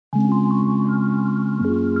Hello,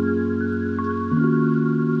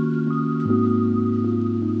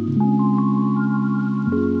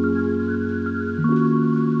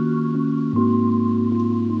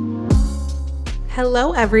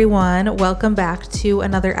 everyone. Welcome back to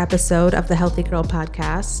another episode of the Healthy Girl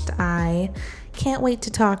Podcast. I can't wait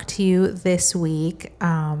to talk to you this week.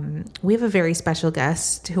 We have a very special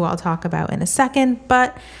guest who I'll talk about in a second,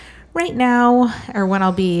 but right now, or when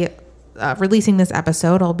I'll be releasing this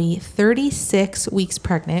episode, I'll be 36 weeks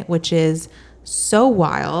pregnant, which is so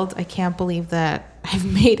wild. I can't believe that I've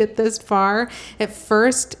made it this far. At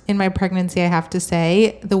first in my pregnancy, I have to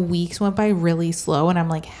say, the weeks went by really slow, and I'm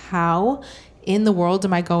like, how in the world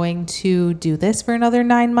am I going to do this for another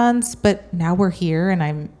 9 months? But now we're here, and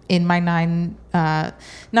I'm in my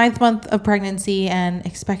ninth month of pregnancy and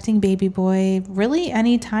expecting baby boy really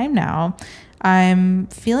any time now. I'm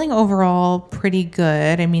feeling overall pretty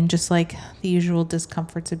good. I mean, just like the usual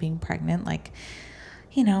discomforts of being pregnant, like,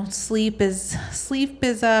 you know, sleep is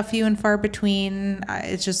few and far between.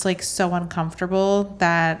 It's just like so uncomfortable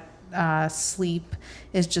that sleep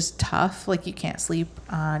is just tough. Like, you can't sleep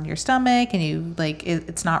on your stomach, and you like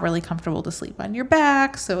it's not really comfortable to sleep on your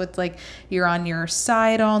back. So it's like you're on your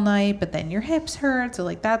side all night, but then your hips hurt. So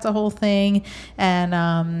like that's a whole thing.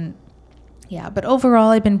 And yeah, but overall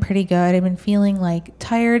I've been pretty good. I've been feeling like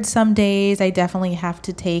tired some days. I definitely have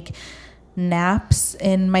to take naps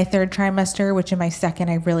in my third trimester, which in my second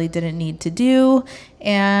I really didn't need to do.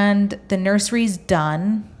 And the nursery's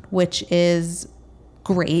done, which is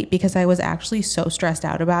great because I was actually so stressed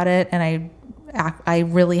out about it, and I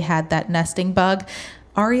really had that nesting bug.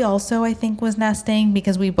 Ari also, I think, was nesting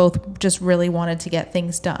because we both just really wanted to get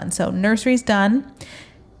things done. So nursery's done.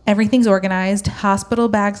 Everything's organized. Hospital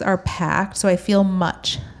bags are packed. So I feel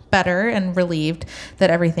much better and relieved that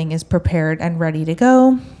everything is prepared and ready to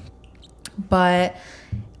go. But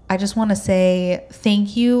I just want to say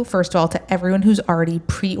thank you, first of all, to everyone who's already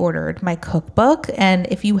pre-ordered my cookbook. And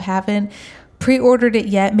if you haven't pre-ordered it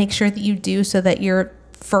yet, make sure that you do so that you're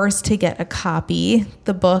first to get a copy.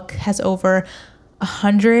 The book has over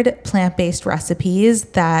 100 plant-based recipes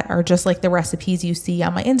that are just like the recipes you see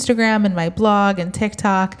on my Instagram and my blog and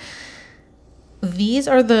TikTok. These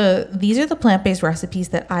are the plant-based recipes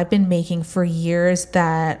that I've been making for years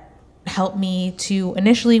that helped me to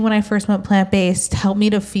initially, when I first went plant-based, help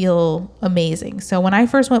me to feel amazing. So when I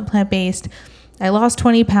first went plant-based, I lost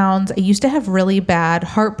 20 pounds. I used to have really bad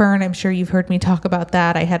heartburn. I'm sure you've heard me talk about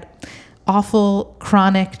that. I had awful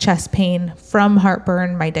chronic chest pain from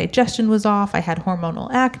heartburn. My digestion was off. I had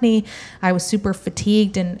hormonal acne. I was super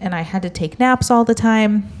fatigued, and I had to take naps all the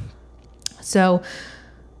time. So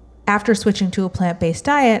after switching to a plant-based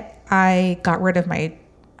diet, I got rid of my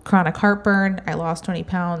chronic heartburn. I lost 20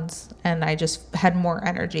 pounds, and I just had more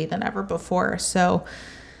energy than ever before. So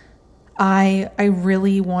I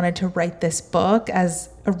really wanted to write this book as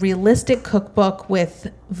a realistic cookbook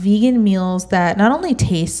with vegan meals that not only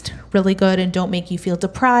taste really good and don't make you feel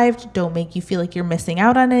deprived, don't make you feel like you're missing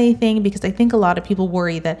out on anything, because I think a lot of people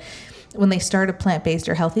worry that when they start a plant-based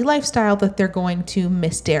or healthy lifestyle that they're going to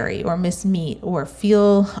miss dairy or miss meat or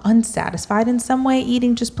feel unsatisfied in some way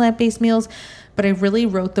eating just plant-based meals. But I really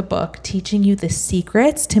wrote the book teaching you the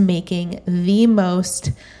secrets to making the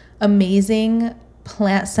most amazing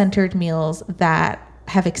plant-centered meals that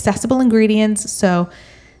have accessible ingredients. So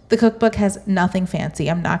the cookbook has nothing fancy.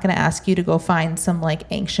 I'm not going to ask you to go find some like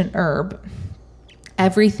ancient herb.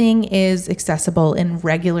 Everything is accessible in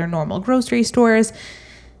regular, normal grocery stores.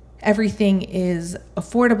 Everything is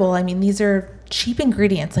affordable. I mean, these are cheap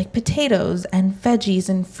ingredients like potatoes and veggies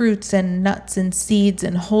and fruits and nuts and seeds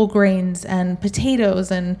and whole grains and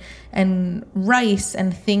potatoes and rice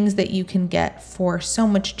and things that you can get for so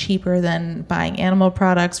much cheaper than buying animal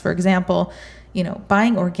products. For example, you know,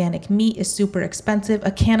 buying organic meat is super expensive.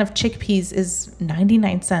 A can of chickpeas is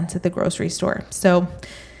 99 cents at the grocery store. So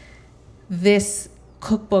this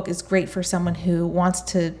cookbook is great for someone who wants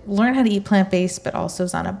to learn how to eat plant-based but also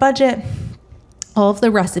is on a budget. All of the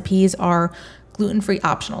recipes are gluten-free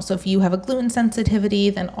optional. So if you have a gluten sensitivity,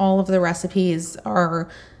 then all of the recipes are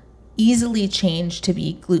easily changed to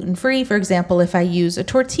be gluten-free. For example, if I use a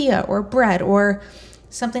tortilla or bread or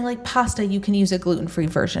something like pasta, you can use a gluten-free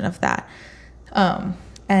version of that.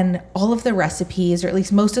 And all of the recipes, or at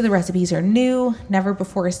least most of the recipes, are new, never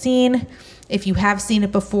before seen. If you have seen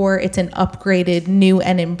it before, it's an upgraded, new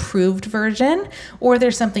and improved version, or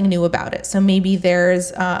there's something new about it. So maybe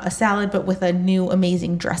there's a salad, but with a new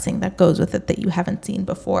amazing dressing that goes with it that you haven't seen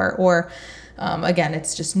before. Or again,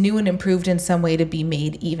 it's just new and improved in some way to be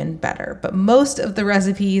made even better. But most of the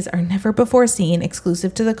recipes are never before seen,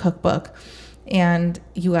 exclusive to the cookbook. and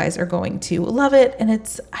you guys are going to love it. And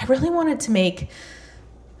I really wanted to make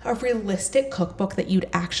a realistic cookbook that you'd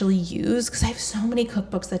actually use, because I have so many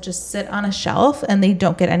cookbooks that just sit on a shelf and they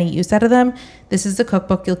don't get any use out of them. This is the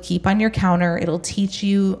cookbook you'll keep on your counter. It'll teach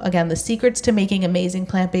you, again, the secrets to making amazing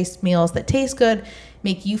plant-based meals that taste good,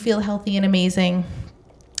 make you feel healthy and amazing.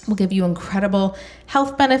 Will give you incredible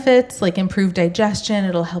health benefits like improved digestion.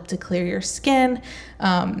 It'll help to clear your skin.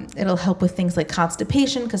 It'll help with things like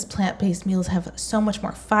constipation, because plant-based meals have so much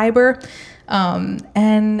more fiber.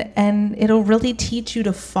 And it'll really teach you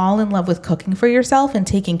to fall in love with cooking for yourself and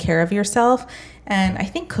taking care of yourself. And I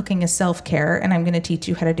think cooking is self-care, and I'm going to teach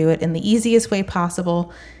you how to do it in the easiest way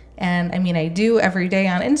possible. And I mean, I do every day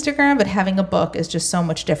on Instagram, but having a book is just so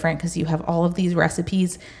much different, because you have all of these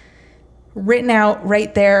recipes written out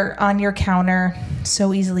right there on your counter,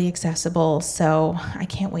 so easily accessible. So I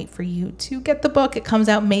can't wait for you to get the book. It comes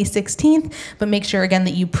out May 16th, but make sure again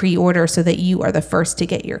that you pre-order so that you are the first to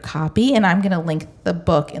get your copy. And I'm going to link the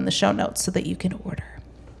book in the show notes so that you can order.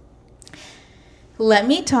 Let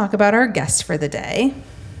me talk about our guest for the day.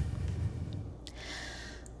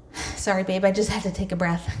 Sorry, babe, I just had to take a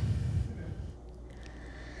breath.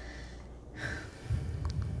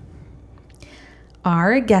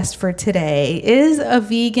 Our guest for today is a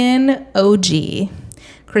vegan OG,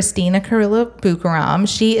 Kristina Carrillo-Bucaram.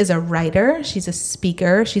 She is a writer, she's a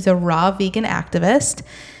speaker, she's a raw vegan activist,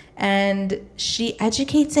 and she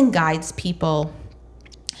educates and guides people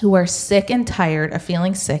who are sick and tired of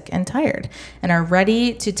feeling sick and tired and are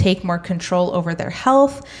ready to take more control over their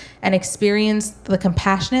health and experience the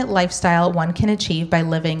compassionate lifestyle one can achieve by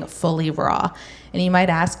living fully raw. And you might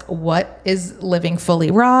ask, what is living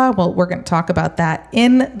fully raw? Well, we're going to talk about that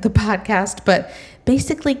in the podcast, but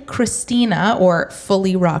basically Kristina, or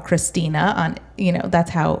FullyRaw Kristina, on,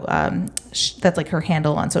 that's how, that's like her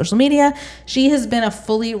handle on social media. She has been a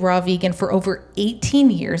fully raw vegan for over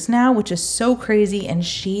 18 years now, which is so crazy, and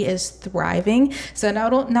she is thriving. So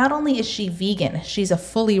not only is she vegan, she's a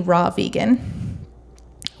fully raw vegan.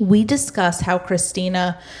 We discuss how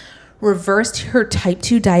Kristina reversed her type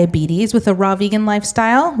 2 diabetes with a raw vegan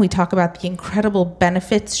lifestyle. We talk about the incredible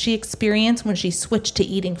benefits she experienced when she switched to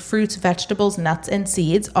eating fruits, vegetables, nuts, and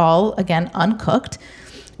seeds, all, again, uncooked.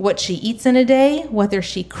 What she eats in a day, whether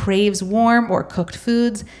she craves warm or cooked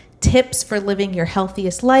foods, tips for living your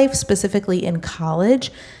healthiest life, specifically in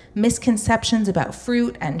college, misconceptions about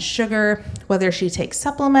fruit and sugar, whether she takes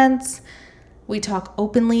supplements. We talk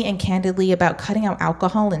openly and candidly about cutting out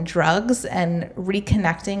alcohol and drugs and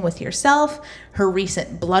reconnecting with yourself, her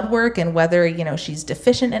recent blood work and whether, she's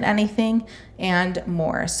deficient in anything, and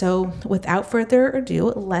more. So without further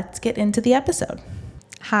ado, let's get into the episode.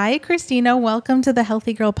 Hi, Kristina. Welcome to the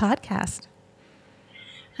Healthy Girl Podcast.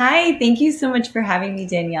 Hi, thank you so much for having me,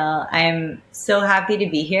 Danielle. I'm so happy to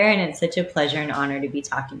be here, and it's such a pleasure and honor to be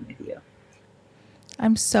talking with you.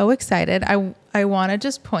 I'm so excited. I want to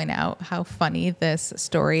just point out how funny this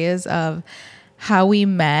story is of how we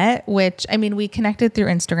met, which, we connected through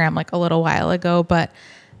Instagram like a little while ago, but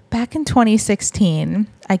back in 2016,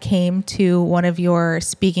 I came to one of your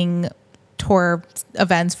speaking tour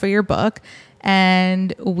events for your book,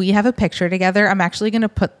 and we have a picture together. I'm actually going to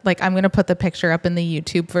put the picture up in the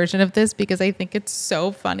YouTube version of this because I think it's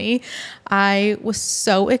so funny. I was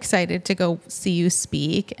so excited to go see you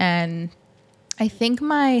speak, and I think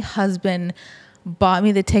my husband bought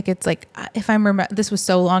me the tickets, if I remember, this was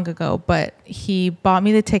so long ago, but he bought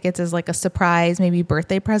me the tickets as like a surprise, maybe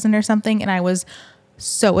birthday present or something. And I was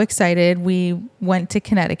so excited. We went to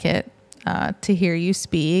Connecticut to hear you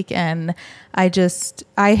speak. And I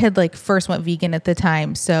had first went vegan at the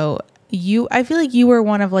time. So I feel like you were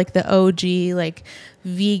one of the OG,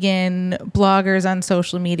 vegan bloggers on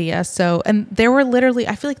social media. So, and there were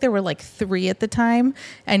I feel like there were 3 at the time,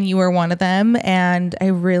 and you were one of them. And I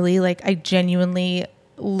really I genuinely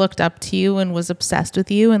looked up to you and was obsessed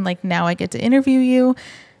with you. And now I get to interview you,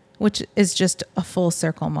 which is just a full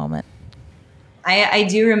circle moment. I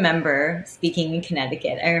do remember speaking in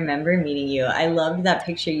Connecticut. I remember meeting you. I loved that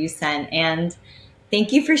picture you sent, and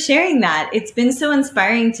thank you for sharing that. It's been so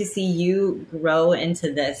inspiring to see you grow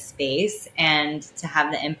into this space and to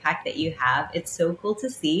have the impact that you have. It's so cool to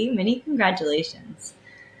see. Many congratulations.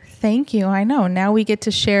 Thank you. I know. Now we get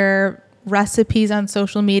to share recipes on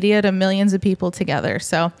social media to millions of people together.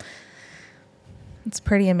 So it's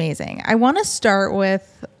pretty amazing. I want to start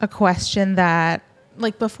with a question that,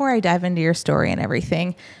 before I dive into your story and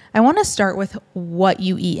everything, I want to start with what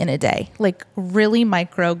you eat in a day, really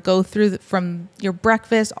micro, go through from your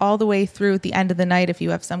breakfast all the way through at the end of the night. If you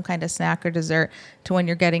have some kind of snack or dessert to when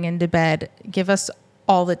you're getting into bed, give us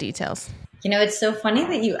all the details. It's so funny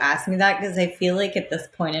that you asked me that because I feel like at this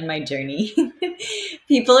point in my journey,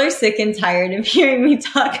 people are sick and tired of hearing me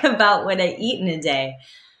talk about what I eat in a day.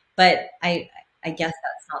 But I guess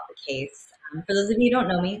that's not the case. For those of you who don't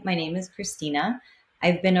know me, my name is Kristina.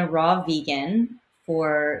 I've been a raw vegan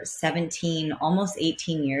for 17, almost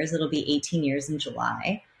 18 years. It'll be 18 years in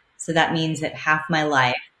July. So that means that half my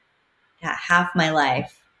life,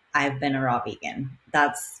 I've been a raw vegan.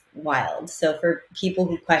 That's wild. So for people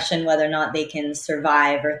who question whether or not they can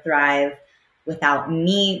survive or thrive without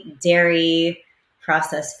meat, dairy,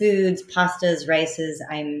 processed foods, pastas, rices,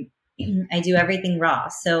 I do everything raw.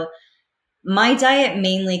 So my diet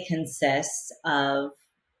mainly consists of,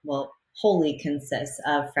 well, wholly consists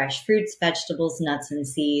of fresh fruits, vegetables, nuts, and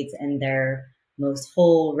seeds in their most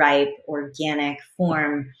whole, ripe, organic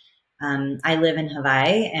form. I live in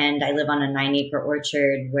Hawaii and I live on a 9-acre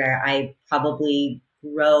orchard where I probably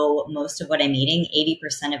grow most of what I'm eating.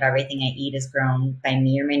 80% of everything I eat is grown by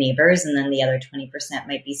me or my neighbors. And then the other 20%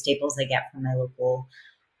 might be staples I get from my local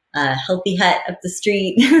healthy hut up the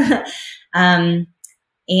street. um,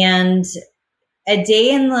 and a day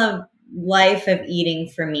in the life of eating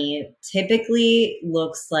for me typically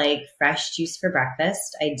looks like fresh juice for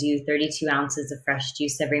breakfast. I do 32 ounces of fresh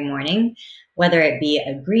juice every morning, whether it be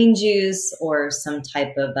a green juice or some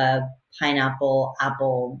type of a pineapple,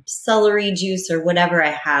 apple, celery juice, or whatever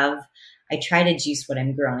I have. I try to juice what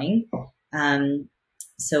I'm growing.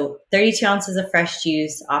 So 32 ounces of fresh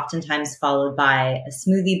juice, oftentimes followed by a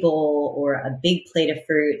smoothie bowl or a big plate of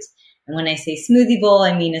fruit. And when I say smoothie bowl,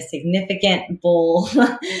 I mean a significant bowl.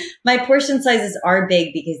 My portion sizes are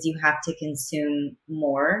big because you have to consume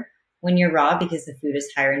more when you're raw because the food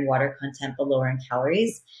is higher in water content but lower in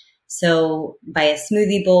calories. So by a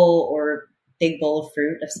smoothie bowl or big bowl of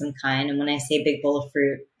fruit of some kind, and when I say big bowl of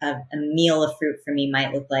fruit, a meal of fruit for me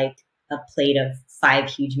might look like a plate of 5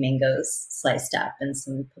 huge mangoes sliced up and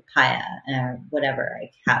some papaya or whatever I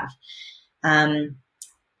have.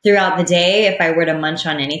 Throughout the day, if I were to munch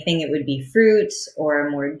on anything, it would be fruit or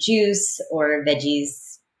more juice or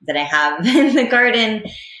veggies that I have in the garden.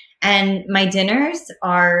 And my dinners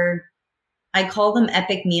are, I call them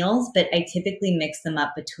epic meals, but I typically mix them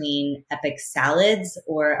up between epic salads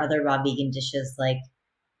or other raw vegan dishes like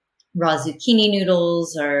raw zucchini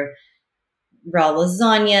noodles or raw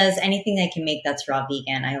lasagnas, anything I can make that's raw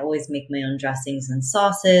vegan. I always make my own dressings and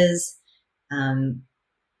sauces.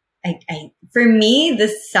 For me,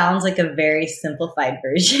 this sounds like a very simplified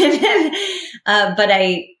version, but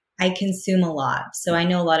I consume a lot. So I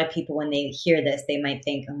know a lot of people, when they hear this, they might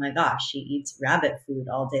think, oh my gosh, she eats rabbit food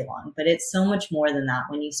all day long. But it's so much more than that.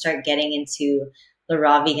 When you start getting into the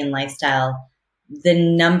raw vegan lifestyle, the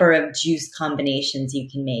number of juice combinations you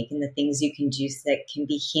can make and the things you can juice that can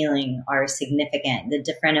be healing are significant. The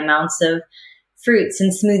different amounts of fruits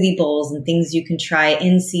and smoothie bowls and things you can try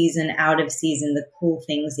in season, out of season, the cool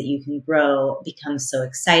things that you can grow becomes so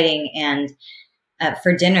exciting. And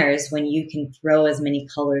for dinners, when you can throw as many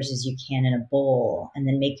colors as you can in a bowl and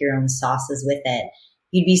then make your own sauces with it,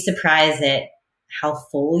 you'd be surprised at how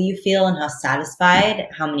full you feel and how satisfied,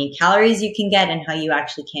 how many calories you can get, and how you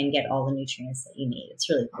actually can get all the nutrients that you need. It's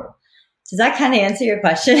really cool. Does that kind of answer your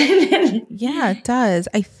question? Yeah, it does.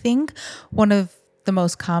 I think one of the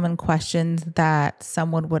most common questions that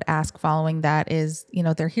someone would ask following that is,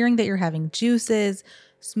 they're hearing that you're having juices,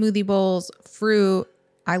 smoothie bowls, fruit.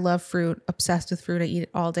 I love fruit, obsessed with fruit. I eat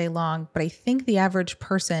it all day long. But I think the average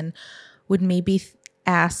person would maybe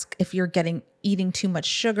ask if you're eating too much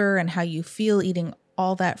sugar and how you feel eating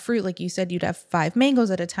all that fruit. Like you said, you'd have 5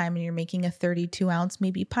 mangoes at a time and you're making a 32 ounce,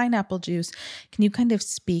 maybe pineapple juice. Can you kind of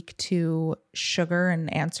speak to sugar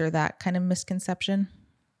and answer that kind of misconception?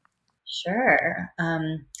 Sure.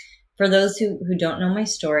 For those who don't know my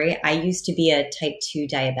story, I used to be a type 2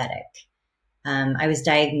 diabetic. I was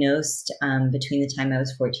diagnosed between the time I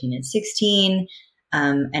was 14 and 16,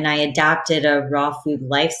 and I adopted a raw food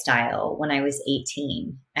lifestyle when I was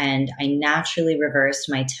 18. And I naturally reversed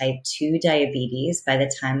my type 2 diabetes by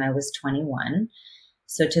the time I was 21.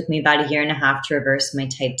 So it took me about 1.5 years to reverse my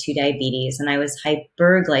type 2 diabetes. And I was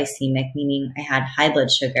hyperglycemic, meaning I had high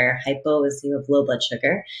blood sugar. Hypo is you have low blood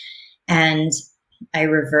sugar. And I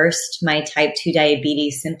reversed my type 2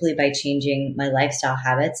 diabetes simply by changing my lifestyle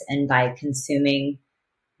habits and by consuming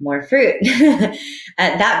more fruit.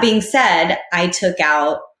 That being said, I took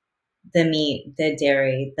out the meat, the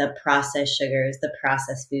dairy, the processed sugars, the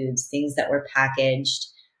processed foods, things that were packaged,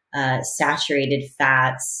 saturated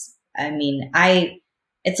fats. I mean,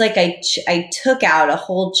 it's like I took out a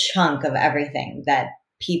whole chunk of everything that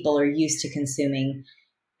people are used to consuming.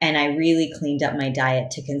 And I really cleaned up my diet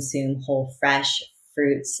to consume whole, fresh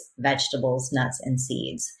fruits, vegetables, nuts, and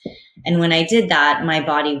seeds. And when I did that, my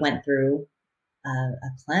body went through a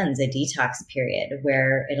cleanse, a detox period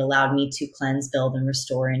where it allowed me to cleanse, build, and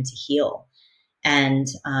restore and to heal. And,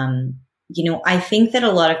 I think that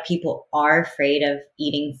a lot of people are afraid of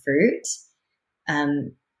eating fruit.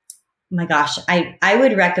 My gosh, I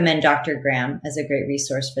would recommend Dr. Graham as a great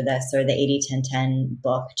resource for this, or the 80-10-10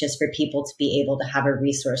 book, just for people to be able to have a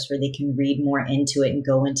resource where they can read more into it and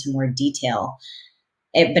go into more detail.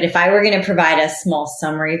 But if I were going to provide a small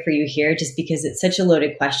summary for you here, just because it's such a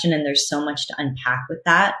loaded question and there's so much to unpack with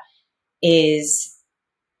that, is,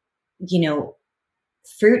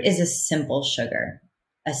 fruit is a simple sugar,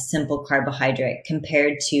 a simple carbohydrate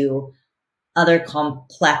compared to other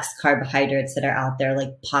complex carbohydrates that are out there, like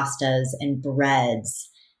pastas and breads,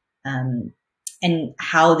 and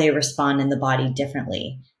how they respond in the body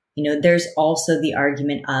differently. There's also the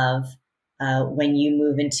argument of when you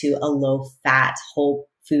move into a low fat, whole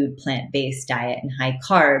food, plant-based diet and high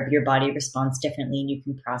carb, your body responds differently and you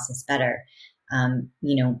can process better.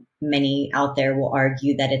 Many out there will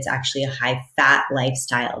argue that it's actually a high fat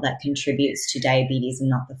lifestyle that contributes to diabetes and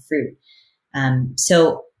not the fruit.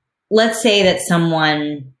 So let's say that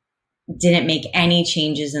someone didn't make any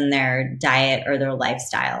changes in their diet or their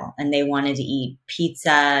lifestyle, and they wanted to eat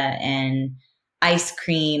pizza and ice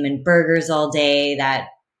cream and burgers all day that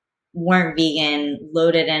weren't vegan,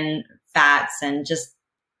 loaded in fats, and just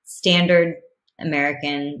standard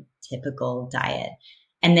American typical diet.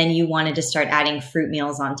 And then you wanted to start adding fruit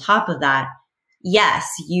meals on top of that. Yes,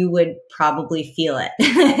 you would probably feel it.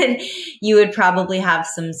 You would probably have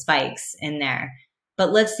some spikes in there.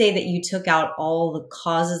 But let's say that you took out all the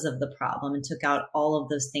causes of the problem and took out all of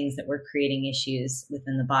those things that were creating issues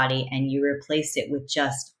within the body, and you replaced it with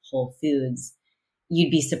just whole foods.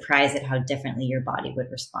 You'd be surprised at how differently your body would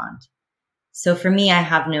respond. So for me, I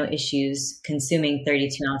have no issues consuming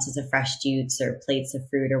 32 ounces of fresh juice or plates of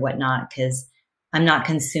fruit or whatnot, because I'm not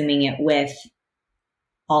consuming it with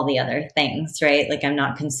all the other things, right? Like I'm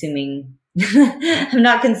not consuming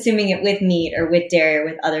it with meat or with dairy or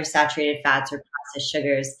with other saturated fats or processed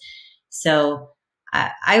sugars. So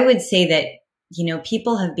I would say that,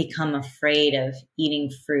 people have become afraid of eating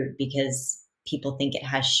fruit because people think it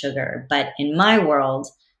has sugar. But in my world,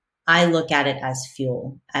 I look at it as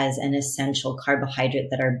fuel, as an essential carbohydrate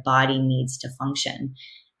that our body needs to function.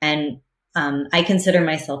 And I consider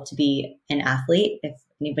myself to be an athlete. If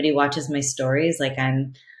anybody watches my stories, like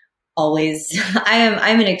I'm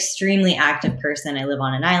an extremely active person. I live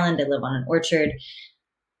on an island. I live on an orchard.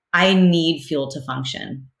 I need fuel to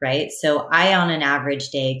function, right? So I, on an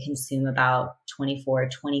average day, consume about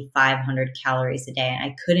 2,500 calories a day. And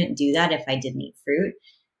I couldn't do that if I didn't eat fruit,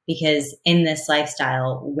 because in this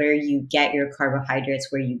lifestyle, where you get your carbohydrates,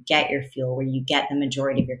 where you get your fuel, where you get the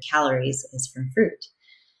majority of your calories is from fruit.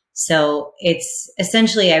 So it's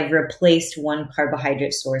essentially, I've replaced one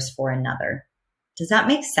carbohydrate source for another. Does that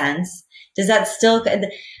make sense? Does that still,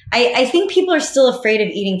 I think people are still afraid of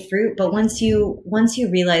eating fruit, but once you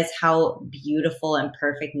realize how beautiful and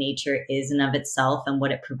perfect nature is in of itself and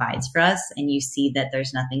what it provides for us, and you see that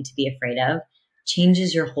there's nothing to be afraid of,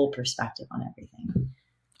 changes your whole perspective on everything.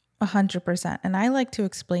 100%. And I like to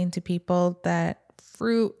explain to people that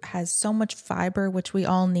fruit has so much fiber, which we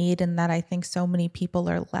all need, and that I think so many people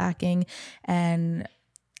are lacking. And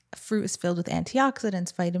fruit is filled with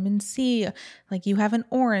antioxidants, vitamin C. Like you have an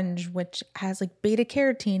orange, which has like beta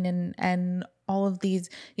carotene and all of these,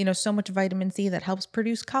 so much vitamin C that helps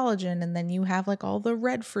produce collagen. And then you have like all the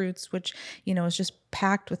red fruits, which, is just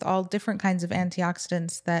packed with all different kinds of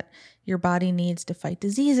antioxidants that your body needs to fight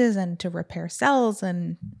diseases and to repair cells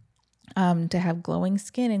and to have glowing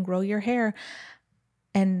skin and grow your hair.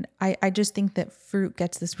 And I just think that fruit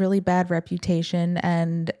gets this really bad reputation.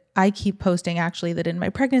 And I keep posting actually that in my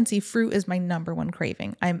pregnancy, fruit is my number one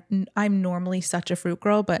craving. I'm normally such a fruit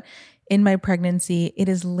girl, but in my pregnancy, it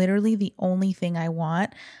is literally the only thing I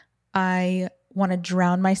want. I want to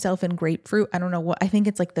drown myself in grapefruit. I don't know what, I think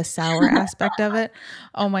it's like the sour aspect of it.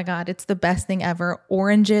 Oh my God, it's the best thing ever.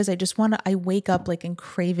 Oranges, I wake up like and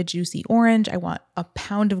crave a juicy orange. I want a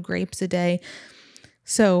pound of grapes a day.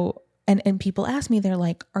 So And people ask me, they're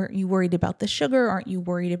like, aren't you worried about the sugar? Aren't you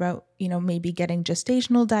worried about, maybe getting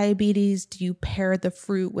gestational diabetes? Do you pair the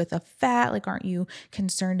fruit with a fat? Like, aren't you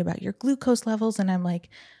concerned about your glucose levels? And I'm like,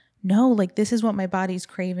 no, like this is what my body's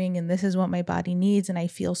craving and this is what my body needs. And I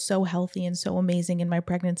feel so healthy and so amazing in my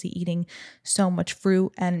pregnancy eating so much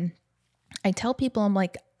fruit. And I tell people, I'm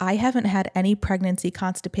like, I haven't had any pregnancy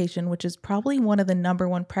constipation, which is probably one of the number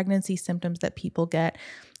one pregnancy symptoms that people get.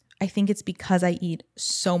 I think it's because I eat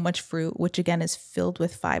so much fruit, which again is filled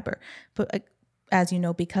with fiber. But as you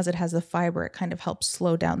know, because it has the fiber, it kind of helps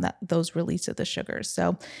slow down those release of the sugars.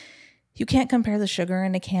 So you can't compare the sugar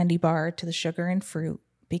in a candy bar to the sugar in fruit,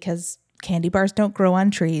 because candy bars don't grow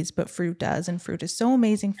on trees, but fruit does. And fruit is so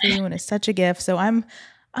amazing for you and is such a gift. So I'm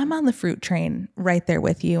on the fruit train right there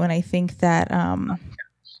with you. And I think that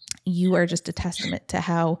you are just a testament to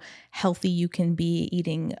how healthy you can be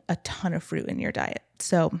eating a ton of fruit in your diet.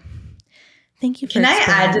 So thank you for Can I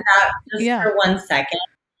add to that just for 1 second?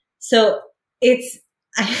 So it's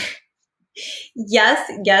yes,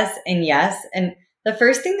 and yes. And the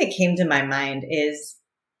first thing that came to my mind is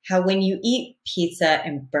how when you eat pizza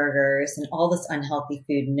and burgers and all this unhealthy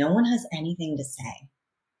food, no one has anything to say.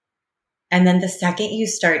 And then the second you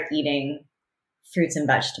start eating fruits and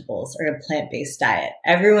vegetables or a plant-based diet,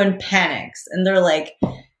 everyone panics and they're like,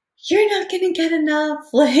 you're not going to get enough.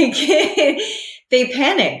 Like they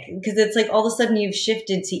panic because it's like all of a sudden you've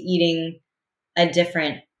shifted to eating a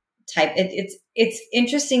different type. It's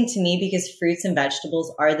interesting to me because fruits and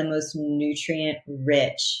vegetables are the most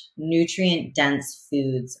nutrient-rich, nutrient-dense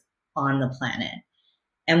foods on the planet.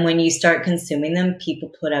 And when you start consuming them,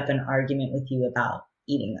 people put up an argument with you about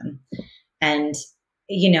eating them. And,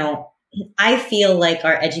 I feel like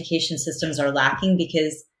our education systems are lacking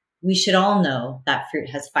because we should all know that fruit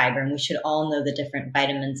has fiber and we should all know the different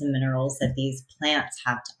vitamins and minerals that these plants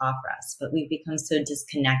have to offer us. But we've become so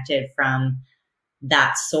disconnected from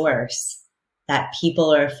that source that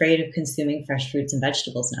people are afraid of consuming fresh fruits and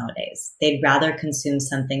vegetables nowadays. They'd rather consume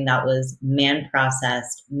something that was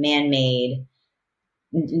man-processed, man-made,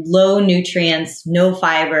 low nutrients, no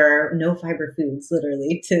fiber foods,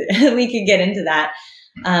 literally. We could get into that.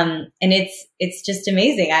 And it's just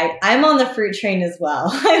amazing. I'm on the fruit train as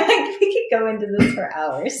well. We could go into this for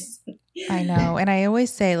hours. I know. And I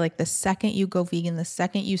always say, like, the second you go vegan, the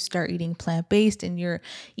second you start eating plant-based and you're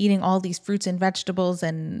eating all these fruits and vegetables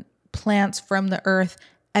and plants from the earth,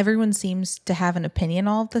 everyone seems to have an opinion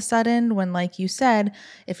all of a sudden when, like you said,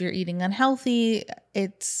 if you're eating unhealthy,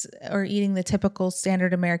 or eating the typical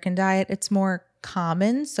standard American diet, it's more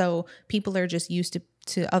common. So people are just used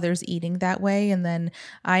to others eating that way. And then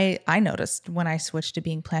I noticed when I switched to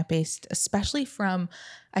being plant-based, especially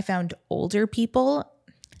I found older people,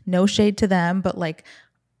 no shade to them, but like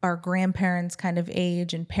our grandparents kind of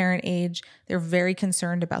age and parent age, they're very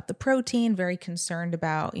concerned about the protein, very concerned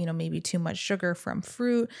about, maybe too much sugar from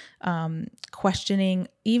fruit, questioning.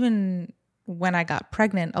 Even when I got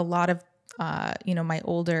pregnant, a lot of, my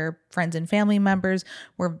older friends and family members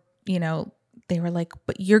were, they were like,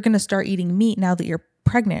 but you're going to start eating meat now that you're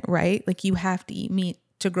pregnant, right? Like you have to eat meat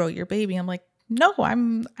to grow your baby. I'm like, no,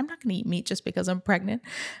 I'm not going to eat meat just because I'm pregnant.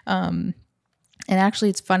 And actually,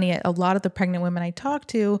 it's funny, a lot of the pregnant women I talk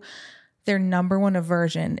to, their number one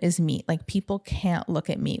aversion is meat. Like people can't look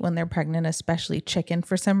at meat when they're pregnant, especially chicken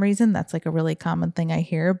for some reason. That's like a really common thing I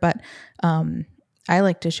hear. But I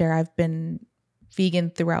like to share, I've been vegan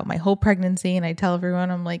throughout my whole pregnancy. And I tell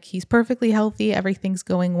everyone, I'm like, he's perfectly healthy. Everything's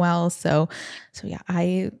going well. So yeah,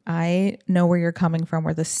 I know where you're coming from,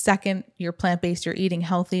 where the second you're plant-based, you're eating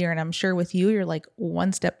healthier. And I'm sure with you, you're like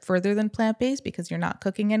one step further than plant-based because you're not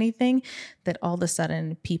cooking anything, that all of a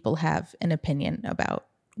sudden people have an opinion about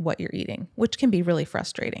what you're eating, which can be really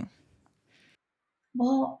frustrating.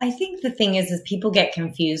 Well, I think the thing is people get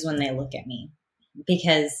confused when they look at me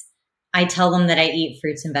because I tell them that I eat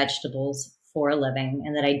fruits and vegetables for a living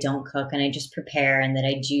and that I don't cook and I just prepare and that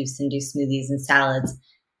I juice and do smoothies and salads.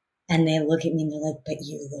 And they look at me and they're like, but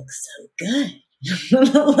you look so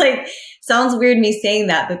good. Like, sounds weird me saying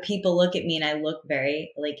that, but people look at me and I look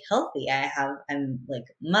very like healthy. I'm like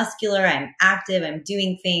muscular, I'm active, I'm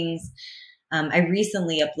doing things. I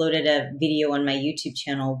recently uploaded a video on my YouTube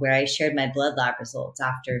channel where I shared my blood lab results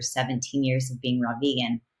after 17 years of being raw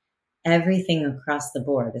vegan. Everything across the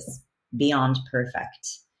board is beyond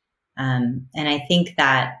perfect. And I think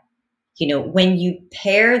that, when you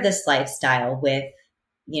pair this lifestyle with,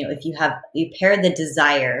 if you pair the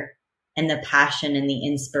desire and the passion and the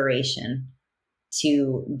inspiration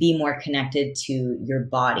to be more connected to your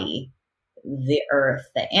body, the earth,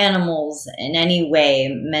 the animals, in any way,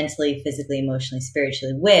 mentally, physically, emotionally,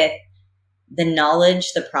 spiritually, with the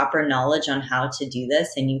knowledge, the proper knowledge on how to do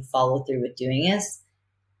this, and you follow through with doing this,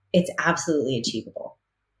 it's absolutely achievable.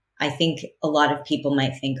 I think a lot of people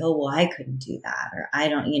might think, oh, well, I couldn't do that, or I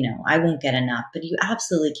don't, I won't get enough, but you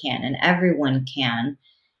absolutely can. And everyone can.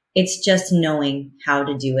 It's just knowing how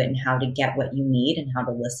to do it and how to get what you need and how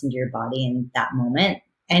to listen to your body in that moment.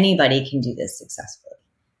 Anybody can do this successfully.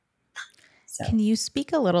 So. Can you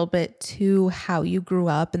speak a little bit to how you grew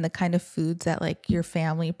up and the kind of foods that like your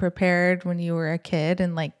family prepared when you were a kid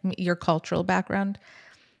and like your cultural background?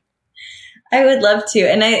 I would love to.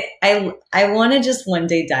 And I want to just one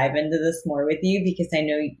day dive into this more with you because I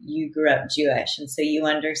know you grew up Jewish. And so you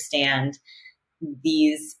understand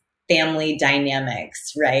these family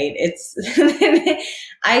dynamics, right? It's,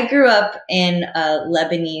 I grew up in a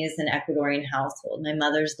Lebanese and Ecuadorian household. My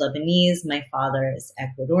mother's Lebanese. My father is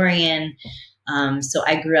Ecuadorian. So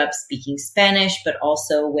I grew up speaking Spanish, but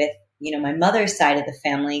also with, my mother's side of the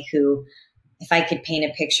family who, if I could paint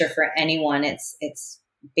a picture for anyone, it's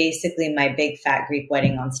basically my big fat Greek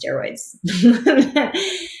wedding on steroids.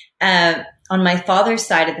 On my father's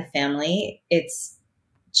side of the family, it's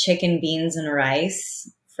chicken, beans, and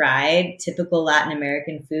rice, fried, typical Latin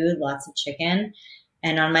American food, lots of chicken.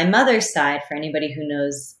 And on my mother's side, for anybody who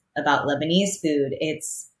knows about Lebanese food,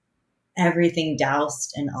 it's everything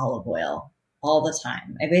doused in olive oil all the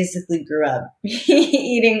time. I basically grew up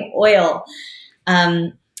eating oil.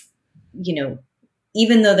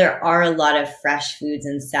 Even though there are a lot of fresh foods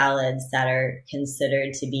and salads that are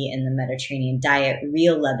considered to be in the Mediterranean diet,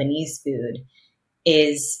 real Lebanese food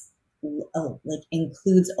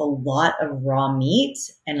includes a lot of raw meat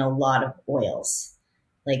and a lot of oils.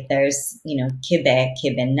 Like there's, kibbeh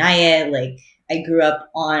naye. Like I grew up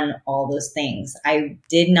on all those things. I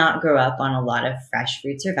did not grow up on a lot of fresh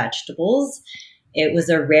fruits or vegetables. It was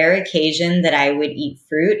a rare occasion that I would eat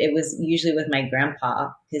fruit. It was usually with my grandpa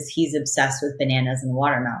because he's obsessed with bananas and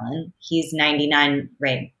watermelon. He's 99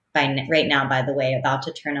 right now, by the way, about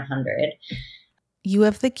to turn 100. You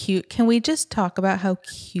have the cute. Can we just talk about how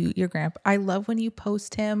cute your grandpa? I love when you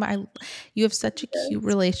post him. You have such a cute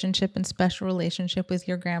relationship and special relationship with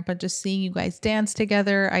your grandpa. Just seeing you guys dance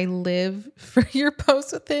together. I live for your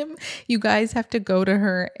posts with him. You guys have to go to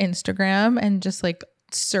her Instagram and just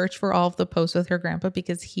search for all of the posts with her grandpa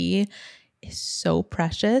because he is so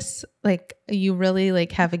precious. You really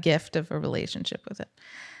have a gift of a relationship with him.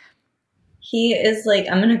 He is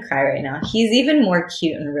I'm going to cry right now. He's even more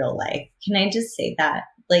cute in real life. Can I just say that?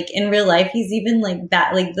 In real life, he's even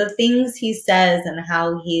that. The things he says and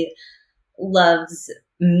how he loves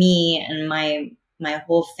me and my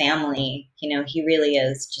whole family. He really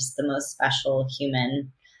is just the most special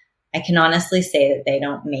human. I can honestly say that they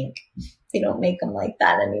don't make him like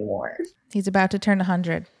that anymore. He's about to turn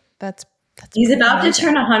 100. He's about to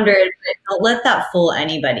turn 100. But don't let that fool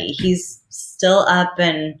anybody. He's still up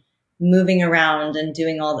and moving around and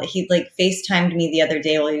doing all that. He FaceTimed me the other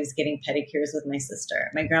day while he was getting pedicures with my sister.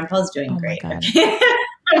 My grandpa's doing great.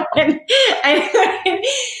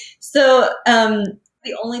 So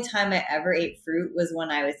the only time I ever ate fruit was when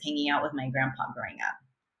I was hanging out with my grandpa growing up.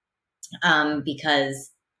 Because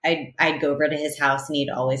I'd go over to his house and he'd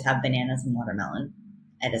always have bananas and watermelon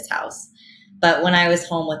at his house. But when I was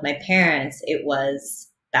home with my parents, it was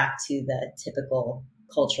back to the typical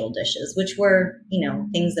cultural dishes, which were,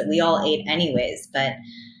 things that we all ate anyways. But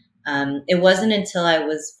it wasn't until I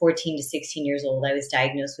was 14 to 16 years old, I was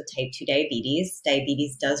diagnosed with type 2 diabetes.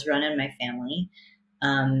 Diabetes does run in my family.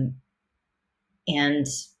 And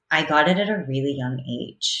I got it at a really young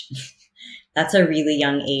age. That's a really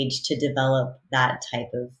young age to develop that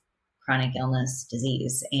type of chronic illness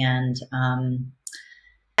disease. And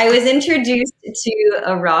I was introduced to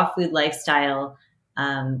a raw food lifestyle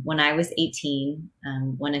when I was 18,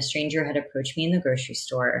 when a stranger had approached me in the grocery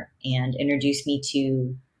store and introduced me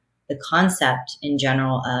to the concept in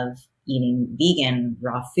general of eating vegan,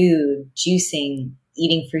 raw food, juicing,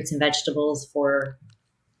 eating fruits and vegetables for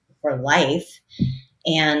life.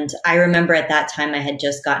 And I remember at that time I had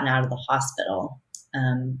just gotten out of the hospital.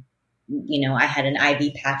 I had an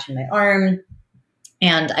IV patch in my arm.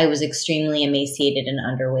 And I was extremely emaciated and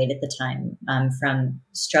underweight at the time from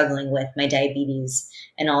struggling with my diabetes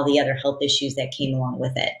and all the other health issues that came along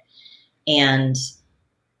with it. And,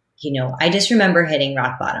 I just remember hitting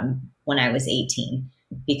rock bottom when I was 18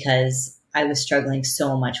 because I was struggling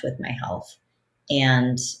so much with my health.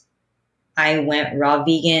 And I went raw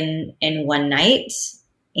vegan in one night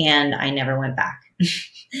and I never went back.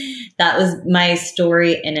 That was my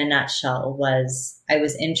story in a nutshell. Was I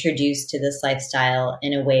was introduced to this lifestyle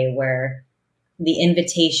in a way where the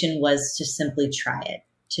invitation was to simply try it,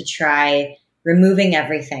 to try removing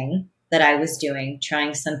everything that I was doing,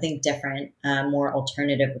 trying something different, a more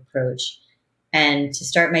alternative approach, and to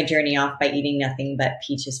start my journey off by eating nothing but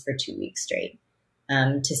peaches for 2 weeks straight,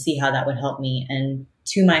 to see how that would help me. And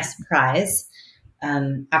to my surprise,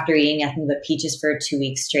 after eating nothing but peaches for 2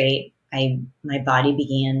 weeks straight, my body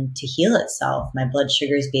began to heal itself. My blood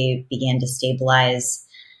sugars began to stabilize.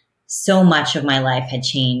 So much of my life had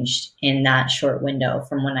changed in that short window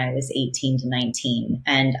from when I was 18 to 19.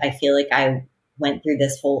 And I feel like I went through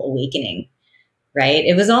this whole awakening right?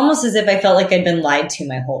 It was almost as if I felt like I'd been lied to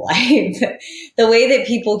my whole life. The way that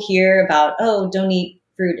people hear about, oh, don't eat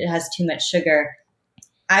fruit, it has too much sugar.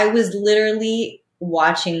 I was literally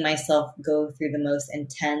watching myself go through the most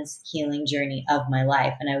intense healing journey of my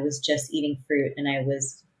life. And I was just eating fruit, and I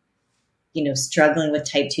was, struggling with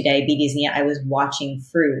type 2 diabetes. And yet I was watching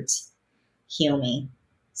fruit heal me,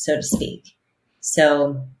 so to speak.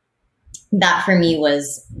 So that for me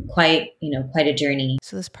was quite a journey.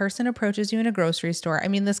 So this person approaches you in a grocery store. I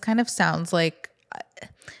mean, this kind of sounds like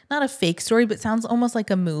not a fake story, but sounds almost like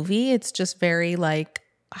a movie. It's just very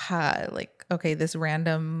okay, this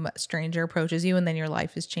random stranger approaches you and then your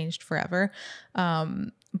life is changed forever.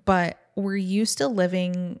 But were you still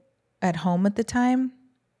living at home at the time?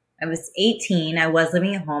 I was 18. I was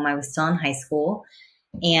living at home. I was still in high school.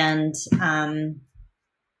 And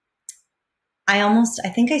I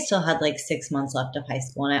think I still had like 6 months left of high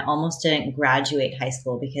school, and I almost didn't graduate high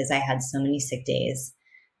school because I had so many sick days.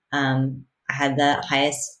 I had the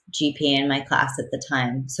highest GPA in my class at the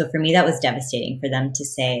time. So for me, that was devastating for them to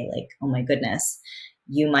say like, oh my goodness,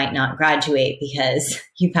 you might not graduate because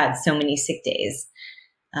you've had so many sick days.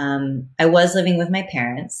 I was living with my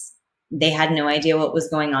parents. They had no idea what was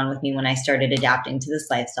going on with me when I started adapting to this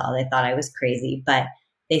lifestyle. They thought I was crazy, but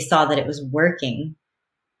they saw that it was working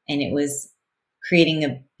and it was creating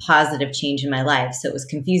a positive change in my life. So it was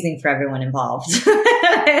confusing for everyone involved.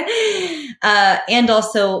 And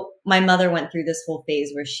also my mother went through this whole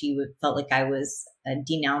phase where she felt like I was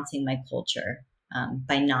denouncing my culture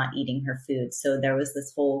by not eating her food. So there was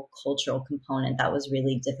this whole cultural component that was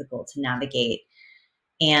really difficult to navigate.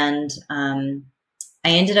 And I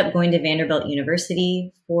ended up going to Vanderbilt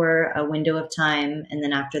University for a window of time. And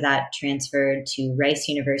then after that, transferred to Rice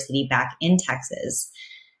University back in Texas.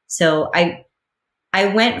 So I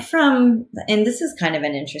went from, and this is kind of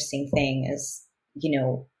an interesting thing, is,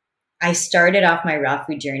 I started off my raw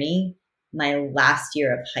food journey my last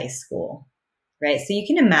year of high school, right? So you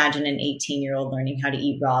can imagine an 18-year-old learning how to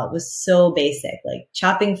eat raw. It was so basic, like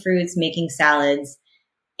chopping fruits, making salads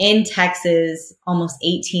in Texas almost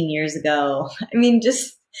 18 years ago. I mean,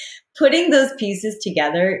 just putting those pieces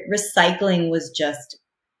together, recycling was just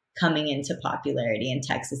coming into popularity in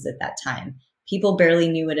Texas at that time. People barely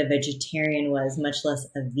knew what a vegetarian was, much less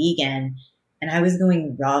a vegan. And I was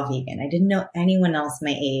going raw vegan. I didn't know anyone else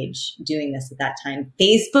my age doing this at that time.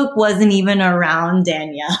 Facebook wasn't even around,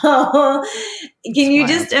 Danielle. Can you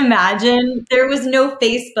just imagine? There was no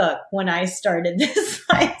Facebook when I started this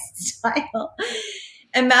lifestyle.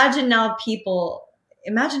 Imagine how people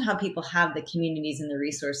have the communities and the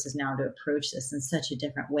resources now to approach this in such a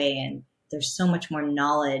different way. And there's so much more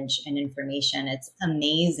knowledge and information. It's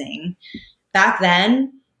amazing. Back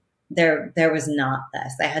then, there was not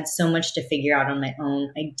this. I had so much to figure out on my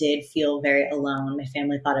own. I did feel very alone. My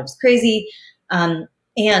family thought I was crazy.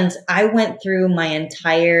 And I went through my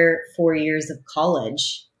entire 4 years of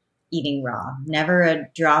college eating raw. Never a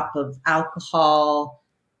drop of alcohol,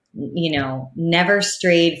 never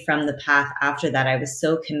strayed from the path after that. I was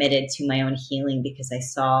so committed to my own healing because I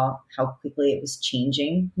saw how quickly it was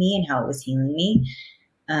changing me and how it was healing me.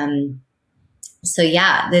 So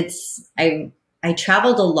yeah, I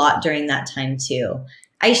traveled a lot during that time too.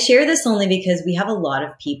 I share this only because we have a lot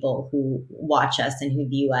of people who watch us and who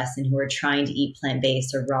view us and who are trying to eat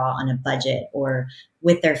plant-based or raw on a budget or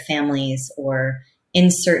with their families or in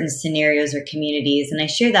certain scenarios or communities. And I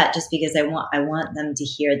share that just because I want them to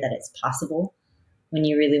hear that it's possible when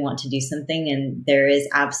you really want to do something, and there is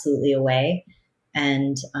absolutely a way.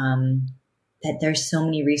 And that there's so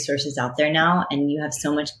many resources out there now, and you have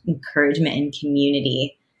so much encouragement and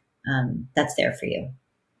community that's there for you.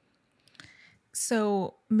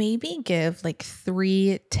 So maybe give like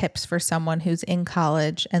 3 tips for someone who's in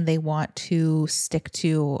college and they want to stick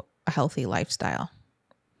to a healthy lifestyle.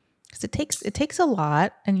 Because it takes a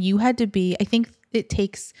lot, and you had to be, I think it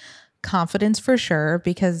takes confidence for sure,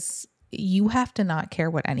 because you have to not care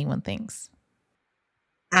what anyone thinks.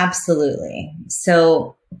 Absolutely.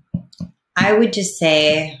 So I would just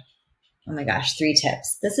say, oh my gosh, 3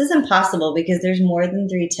 tips. This is impossible because there's more than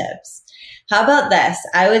 3 tips. How about this?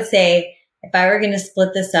 I would say if I were going to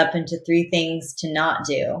split this up into 3 things to not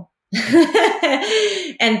do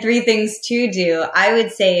and 3 things to do, I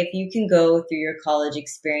would say if you can go through your college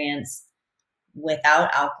experience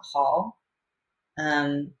without alcohol,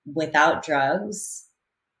 without drugs,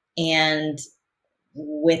 and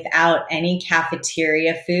without any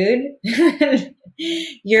cafeteria food,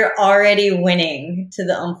 you're already winning to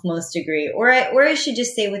the most degree. Or I should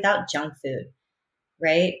just say without junk food,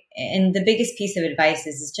 right? And the biggest piece of advice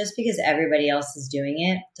is just because everybody else is doing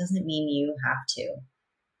it doesn't mean you have to.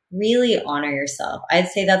 really honor yourself. I'd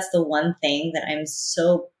say that's the one thing that I'm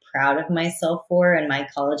so proud of myself for in my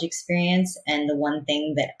college experience, and the one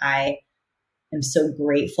thing that I am so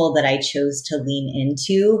grateful that I chose to lean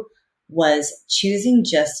into was choosing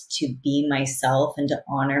just to be myself and to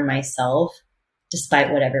honor myself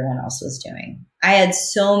despite what everyone else was doing. I had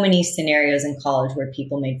so many scenarios in college where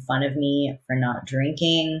people made fun of me for not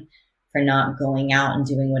drinking, for not going out and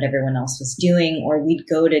doing what everyone else was doing, or we'd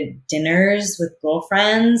go to dinners with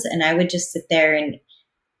girlfriends and I would just sit there and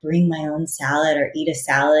bring my own salad or eat a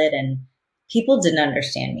salad, and people didn't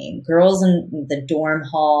understand me. Girls in the dorm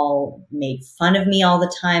hall made fun of me all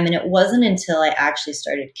the time. And it wasn't until I actually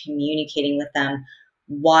started communicating with them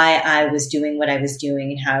why I was doing what I was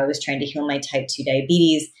doing and how I was trying to heal my type 2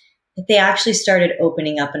 diabetes that they actually started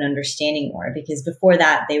opening up and understanding more. Because before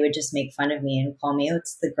that, they would just make fun of me and call me, oh,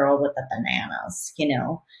 it's the girl with the bananas, you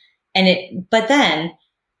know? But then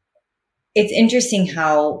it's interesting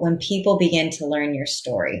how when people begin to learn your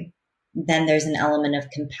story, then there's an element of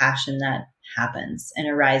compassion that happens and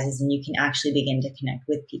arises, and you can actually begin to connect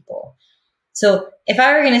with people. So if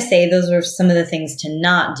I were going to say those were some of the things to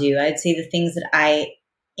not do, I'd say the things that I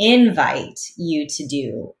invite you to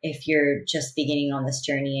do if you're just beginning on this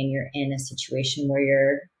journey and you're in a situation where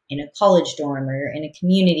you're in a college dorm or you're in a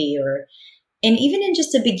community, and even in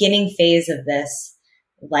just a beginning phase of this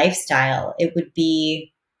lifestyle, it would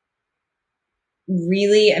be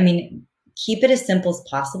really, keep it as simple as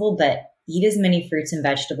possible, but eat as many fruits and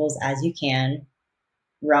vegetables as you can,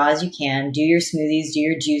 raw as you can. Do your smoothies, do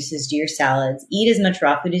your juices, do your salads. Eat as much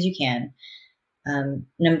raw food as you can.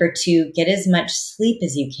 Number 2, get as much sleep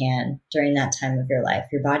as you can during that time of your life.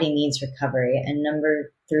 Your body needs recovery. And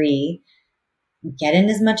number 3, get in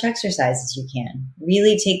as much exercise as you can.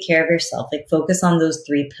 Really take care of yourself. Like, focus on those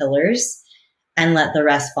 3 pillars and let the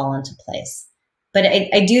rest fall into place. But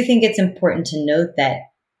I do think it's important to note that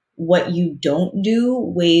what you don't do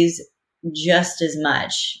weighs just as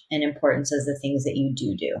much in importance as the things that you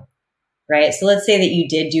do, right? So let's say that you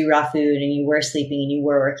did do raw food and you were sleeping and you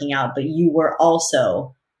were working out, but you were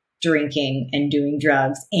also drinking and doing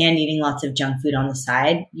drugs and eating lots of junk food on the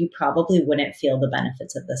side. You probably wouldn't feel the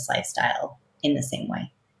benefits of this lifestyle in the same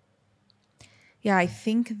way. Yeah, I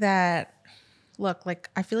think that, look,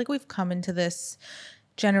 like, I feel like we've come into this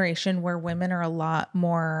generation where women are a lot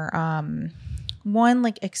more, one,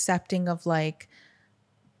 like, accepting of like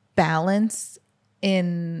balance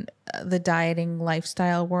in the dieting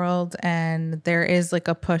lifestyle world. And there is like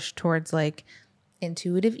a push towards like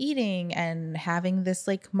intuitive eating and having this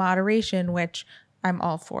like moderation, which I'm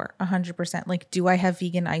all for 100%. Like, do I have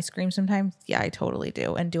vegan ice cream sometimes? Yeah, I totally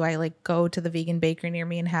do. And do I like go to the vegan bakery near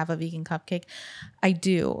me and have a vegan cupcake? I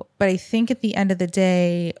do. But I think at the end of the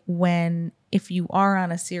day, if you are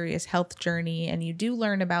on a serious health journey and you do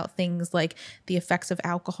learn about things like the effects of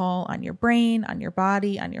alcohol on your brain, on your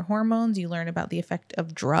body, on your hormones, you learn about the effect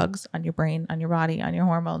of drugs on your brain, on your body, on your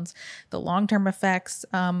hormones, the long-term effects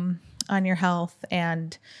on your health,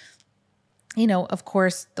 and of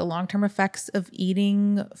course, the long-term effects of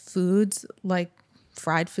eating foods like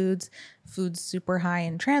fried foods super high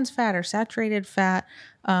in trans fat or saturated fat,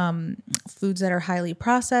 foods that are highly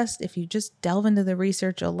processed. If you just delve into the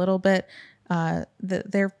research a little bit,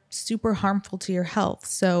 they're super harmful to your health.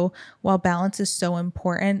 So while balance is so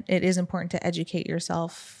important, it is important to educate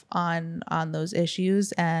yourself on those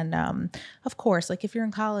issues. And of course, like if you're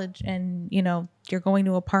in college and you're going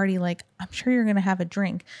to a party, like I'm sure you're going to have a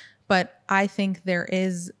drink. But I think there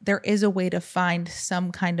is a way to find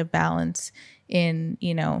some kind of balance in,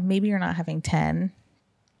 maybe you're not having 10,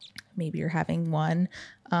 maybe you're having 1.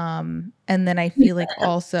 And then I feel like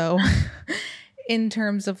also in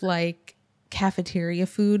terms of like cafeteria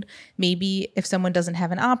food, maybe if someone doesn't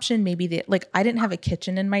have an option, maybe I didn't have a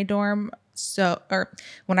kitchen in my dorm. Or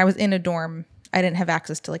when I was in a dorm, I didn't have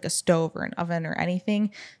access to like a stove or an oven or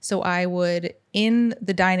anything. So I would, in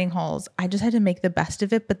the dining halls, I just had to make the best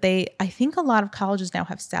of it. But I think a lot of colleges now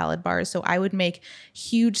have salad bars. So I would make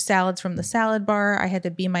huge salads from the salad bar. I had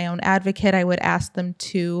to be my own advocate. I would ask them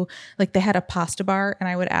to, like, they had a pasta bar and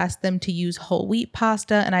I would ask them to use whole wheat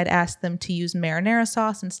pasta, and I'd ask them to use marinara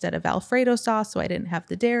sauce instead of Alfredo sauce. So I didn't have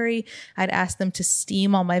the dairy. I'd ask them to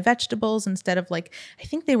steam all my vegetables instead of I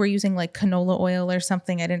think they were using like canola oil or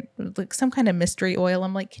something. I didn't, like, some kind of mystery oil.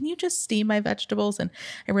 I'm like, can you just steam my vegetables? And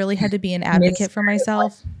I really had to be an advocate for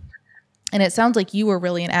myself. And it sounds like you were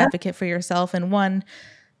really an advocate for yourself, and one,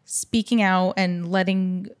 speaking out and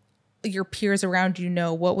letting your peers around you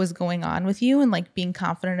know what was going on with you, and like being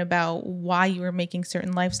confident about why you were making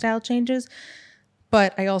certain lifestyle changes.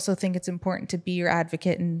 But I also think it's important to be your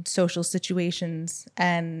advocate in social situations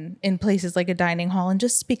and in places like a dining hall, and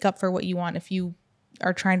just speak up for what you want. If you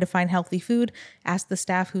are trying to find healthy food, ask the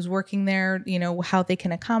staff who's working there, how they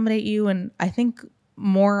can accommodate you. And I think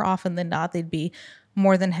more often than not, they'd be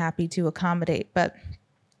more than happy to accommodate. But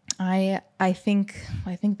I think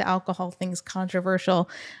the alcohol thing's controversial.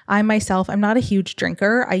 I myself, I'm not a huge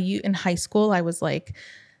drinker. In high school, I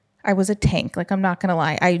was a tank. Like, I'm not going to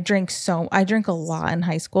lie. I drink a lot in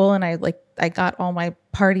high school, and I got all my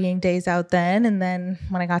partying days out then. And then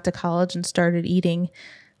when I got to college and started eating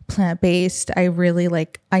plant-based,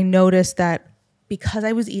 I noticed that because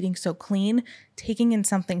I was eating so clean, taking in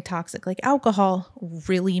something toxic like alcohol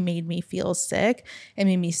really made me feel sick. It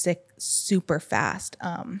made me sick super fast.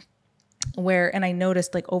 And I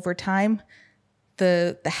noticed, like, over time,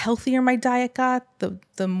 the healthier my diet got,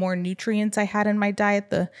 the more nutrients I had in my diet,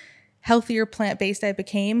 the healthier plant-based I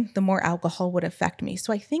became, the more alcohol would affect me.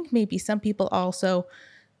 So I think maybe some people also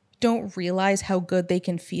don't realize how good they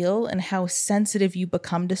can feel and how sensitive you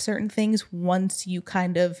become to certain things once you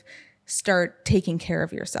kind of start taking care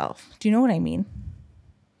of yourself. Do you know what I mean?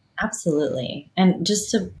 Absolutely. And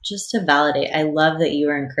just to validate, I love that you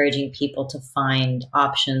are encouraging people to find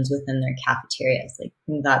options within their cafeterias. Like,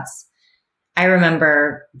 I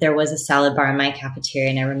remember there was a salad bar in my cafeteria,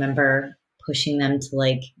 and I remember pushing them to,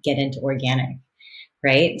 like, get into organic,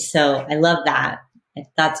 right? So I love that.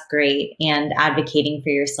 That's great. And advocating for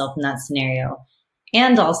yourself in that scenario.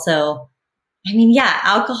 And also, I mean, yeah,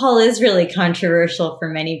 alcohol is really controversial for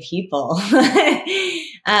many people.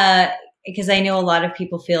 Because I know a lot of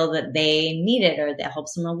people feel that they need it or that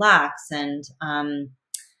helps them relax. And I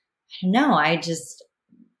don't know,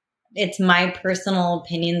 it's my personal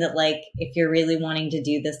opinion that, like, if you're really wanting to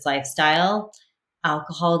do this lifestyle,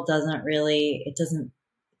 alcohol it's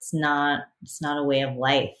not a way of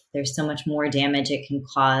life. There's so much more damage it can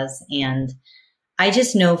cause. And I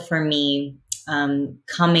just know for me,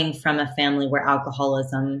 coming from a family where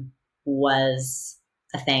alcoholism was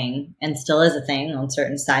a thing and still is a thing on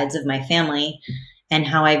certain sides of my family, and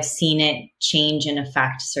how I've seen it change and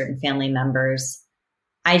affect certain family members,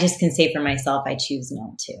 I just can say for myself, I choose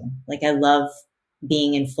not to. Like, I love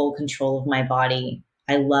being in full control of my body.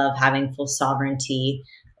 I love having full sovereignty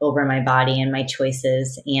over my body and my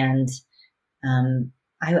choices. And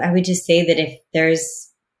I would just say that if there's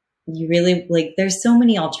so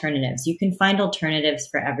many alternatives. You can find alternatives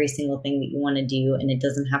for every single thing that you want to do, and it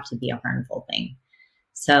doesn't have to be a harmful thing.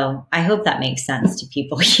 So I hope that makes sense to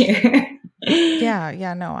people here.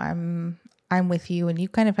 Yeah, no, I'm with you, and you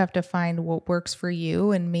kind of have to find what works for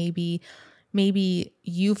you, and maybe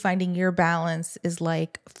you finding your balance is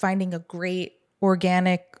like finding a great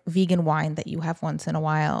organic vegan wine that you have once in a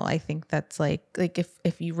while. I think that's like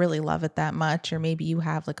if you really love it that much, or maybe you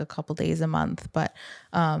have like a couple days a month, but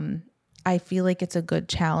I feel like it's a good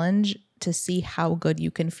challenge to see how good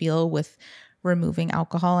you can feel with removing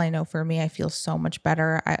alcohol. I know for me, I feel so much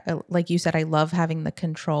better. Like you said, I love having the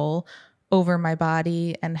control over my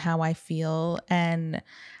body and how I feel. And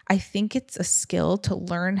I think it's a skill to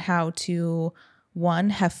learn how to,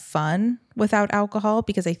 one, have fun without alcohol,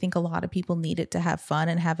 because I think a lot of people need it to have fun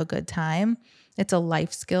and have a good time. It's a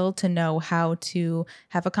life skill to know how to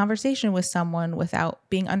have a conversation with someone without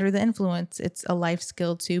being under the influence. It's a life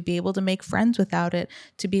skill to be able to make friends without it,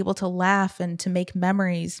 to be able to laugh and to make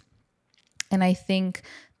memories. And I think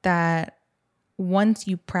that once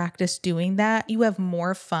you practice doing that, you have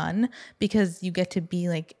more fun because you get to be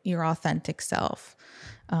like your authentic self.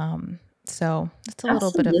 So it's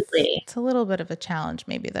Absolutely. a little bit of a challenge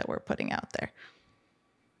maybe that we're putting out there.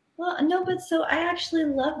 Well, no, but so I actually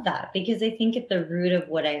love that, because I think at the root of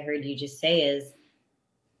what I heard you just say is,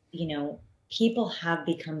 people have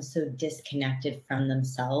become so disconnected from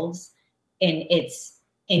themselves, and it's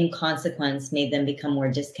in consequence made them become more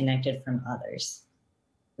disconnected from others.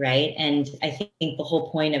 Right. And I think the whole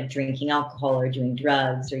point of drinking alcohol or doing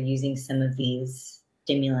drugs or using some of these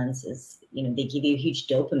stimulants is, they give you a huge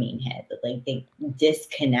dopamine hit, but, like, they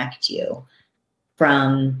disconnect you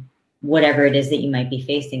from whatever it is that you might be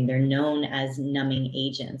facing. They're known as numbing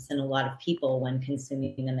agents. And a lot of people, when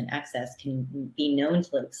consuming them in excess, can be known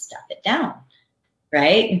to, like, stuff it down.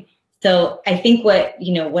 Right. So I think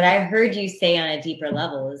what I heard you say on a deeper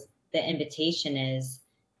level is the invitation is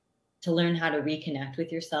to learn how to reconnect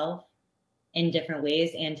with yourself in different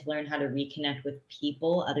ways, and to learn how to reconnect with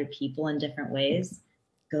other people in different ways.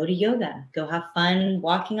 Go to yoga, go have fun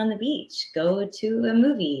walking on the beach, go to a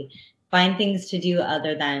movie, find things to do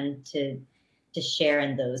other than to share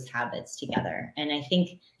in those habits together. And I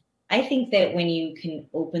think that when you can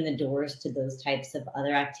open the doors to those types of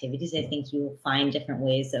other activities, I think you will find different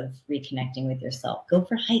ways of reconnecting with yourself. Go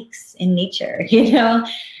for hikes in nature,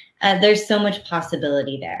 there's so much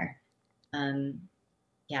possibility there.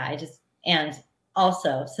 Yeah, and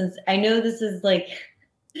also, since I know this is like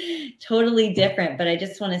totally different, but I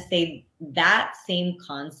just want to say that same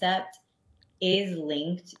concept is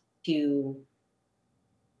linked to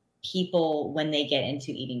people when they get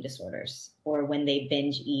into eating disorders or when they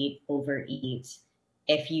binge eat, overeat.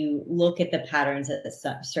 If you look at the patterns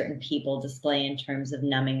that certain people display in terms of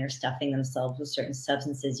numbing or stuffing themselves with certain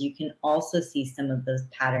substances, you can also see some of those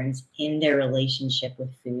patterns in their relationship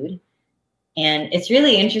with food. And it's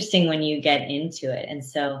really interesting when you get into it. And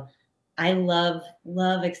so I love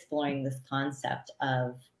exploring this concept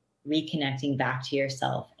of reconnecting back to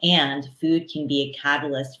yourself, and food can be a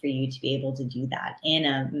catalyst for you to be able to do that in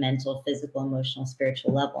a mental, physical, emotional,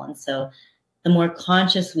 spiritual level. And so the more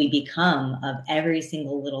conscious we become of every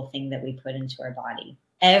single little thing that we put into our body,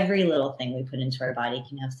 every little thing we put into our body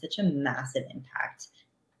can have such a massive impact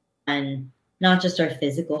on not just our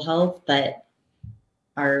physical health, but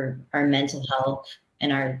our mental health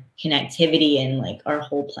and our connectivity and like our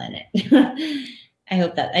whole planet. I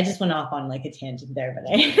hope that I just went off on like a tangent there, but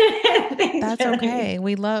That's okay.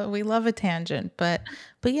 We love a tangent, but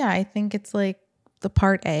yeah, I think it's like the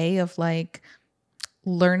part A of like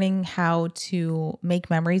learning how to make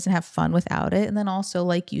memories and have fun without it. And then also,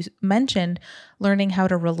 like you mentioned, learning how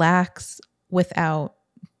to relax without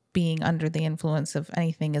being under the influence of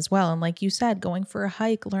anything as well. And like you said, going for a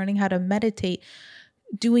hike, learning how to meditate,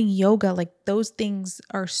 doing yoga, like those things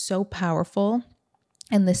are so powerful.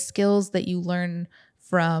 And the skills that you learn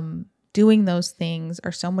from doing those things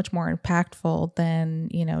are so much more impactful than,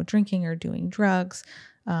 drinking or doing drugs.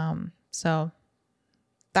 So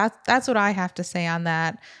that's what I have to say on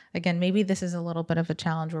that. Again, maybe this is a little bit of a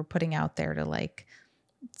challenge we're putting out there to like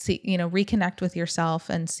see, reconnect with yourself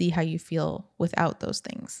and see how you feel without those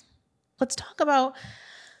things. Let's talk about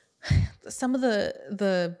some of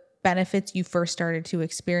the benefits you first started to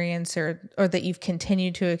experience or that you've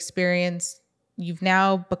continued to experience. You've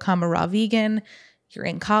now become a raw vegan. You're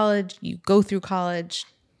in college. You go through college.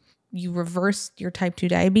 You reversed your type 2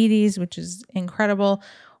 diabetes, which is incredible.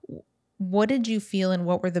 What did you feel and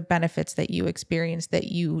what were the benefits that you experienced that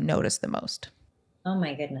you noticed the most? Oh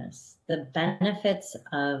my goodness. The benefits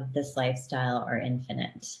of this lifestyle are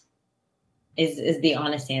infinite, is the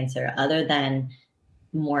honest answer, other than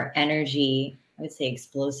more energy. I would say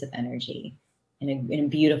explosive energy in a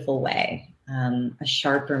beautiful way, a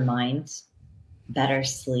sharper mind, better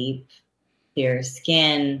sleep, clearer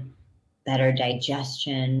skin, better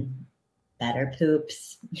digestion, better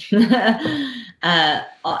poops.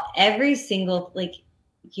 Every single, like,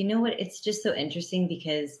 you know what? It's just so interesting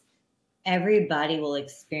because everybody will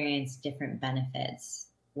experience different benefits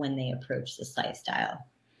when they approach this lifestyle.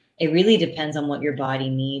 It really depends on what your body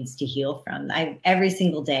needs to heal from. Every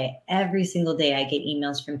single day, I get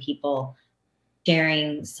emails from people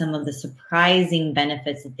sharing some of the surprising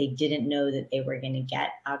benefits that they didn't know that they were going to get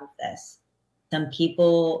out of this. Some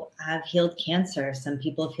people have healed cancer. Some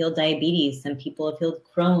people have healed diabetes. Some people have healed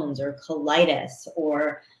Crohn's or colitis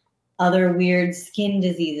or other weird skin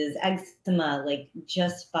diseases, eczema, like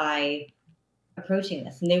just by approaching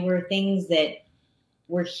this. And they were things that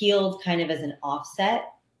were healed kind of as an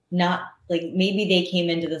offset, not like maybe they came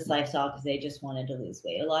into this lifestyle because they just wanted to lose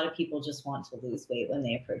weight. A lot of people just want to lose weight when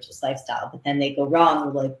they approach this lifestyle, but then they go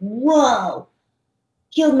wrong. They're like, whoa,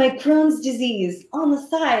 healed my Crohn's disease on the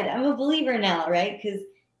side. I'm a believer now, right? Because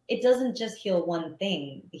it doesn't just heal one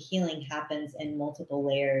thing. The healing happens in multiple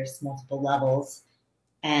layers, multiple levels.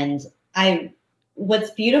 And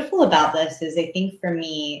what's beautiful about this is I think for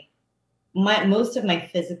me, most of my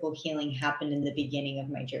physical healing happened in the beginning of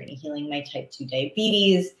my journey, healing my type 2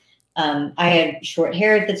 diabetes. I had short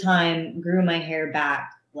hair at the time, grew my hair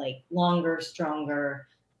back, like longer, stronger.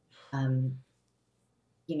 I've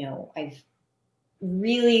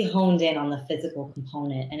really honed in on the physical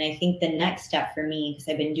component. And I think the next step for me, because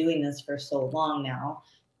I've been doing this for so long now,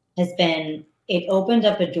 has been it opened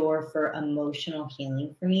up a door for emotional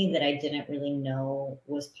healing for me that I didn't really know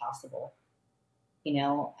was possible.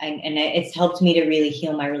 It's helped me to really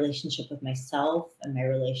heal my relationship with myself and my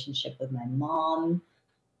relationship with my mom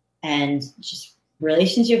and just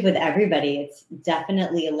relationship with everybody. It's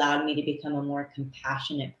definitely allowed me to become a more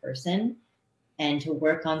compassionate person and to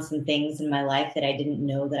work on some things in my life that I didn't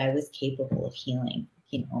know that I was capable of healing,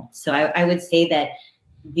 So I would say that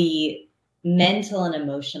the mental and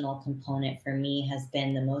emotional component for me has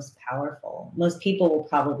been the most powerful. Most people will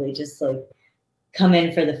probably just like come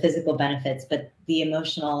in for the physical benefits, but the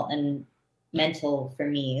emotional and mental for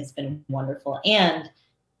me has been wonderful. And,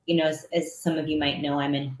 as some of you might know,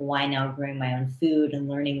 I'm in Hawaii now growing my own food and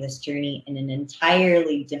learning this journey in an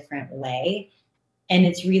entirely different way. And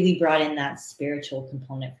it's really brought in that spiritual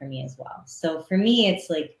component for me as well. So for me, it's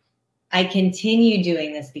like, I continue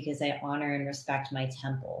doing this because I honor and respect my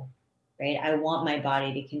temple, right? I want my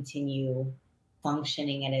body to continue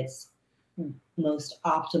functioning at its most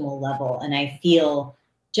optimal level. And I feel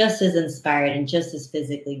just as inspired and just as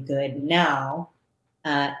physically good now,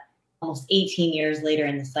 uh, almost 18 years later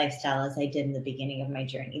in this lifestyle, as I did in the beginning of my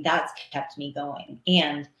journey. That's kept me going.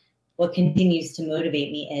 And what continues to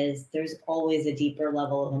motivate me is there's always a deeper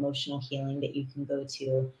level of emotional healing that you can go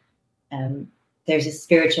to. There's a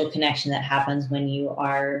spiritual connection that happens when you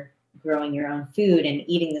are growing your own food and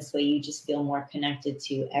eating this way. You just feel more connected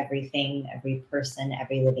to everything, every person,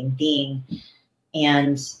 every living being.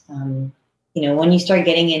 And, when you start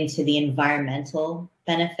getting into the environmental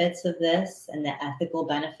benefits of this and the ethical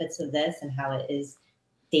benefits of this and how it is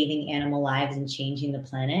saving animal lives and changing the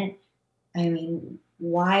planet, I mean,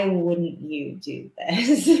 why wouldn't you do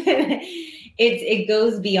this? It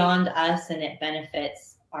goes beyond us and it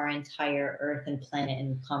benefits our entire earth and planet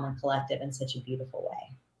and common collective in such a beautiful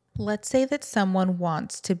way. Let's say that someone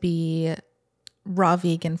wants to be raw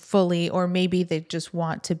vegan fully, or maybe they just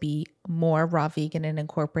want to be more raw vegan and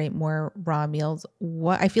incorporate more raw meals.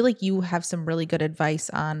 I feel like you have some really good advice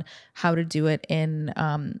on how to do it in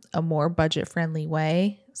a more budget friendly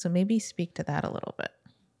way. So maybe speak to that a little bit.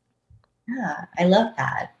 Yeah, I love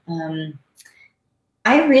that.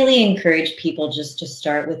 I really encourage people just to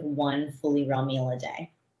start with one fully raw meal a day.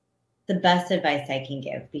 The best advice I can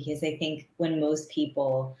give, because I think when most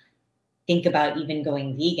people think about even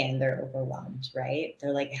going vegan, they're overwhelmed, right?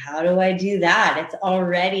 They're like, how do I do that? It's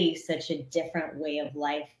already such a different way of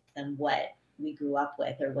life than what we grew up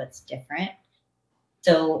with or what's different.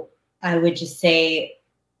 So I would just say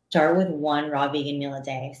start with one raw vegan meal a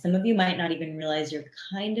day. Some of you might not even realize you're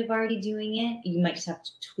kind of already doing it. You might just have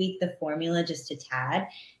to tweak the formula just a tad.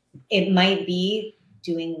 It might be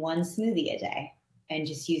doing one smoothie a day and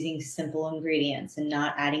just using simple ingredients and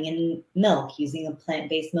not adding in milk, using a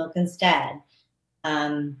plant-based milk instead.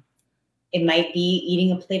 It might be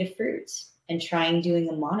eating a plate of fruit and trying doing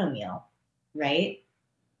a mono meal, right?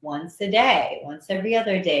 Once a day, once every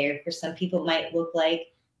other day. Or for some people, it might look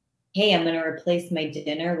like, hey, I'm going to replace my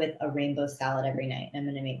dinner with a rainbow salad every night. And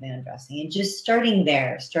I'm going to make my own dressing. And just starting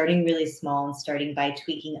there, starting really small and starting by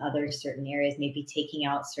tweaking other certain areas, maybe taking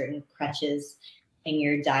out certain crutches in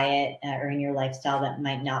your diet or in your lifestyle that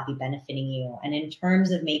might not be benefiting you. And in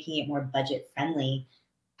terms of making it more budget friendly,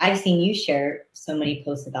 I've seen you share so many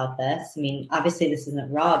posts about this. I mean, obviously this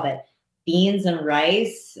isn't raw, but beans and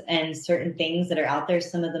rice and certain things that are out there,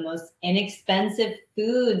 some of the most inexpensive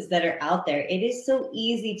foods that are out there. It is so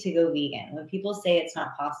easy to go vegan. When people say it's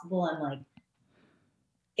not possible, I'm like,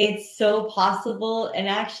 it's so possible. And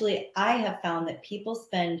actually, I have found that people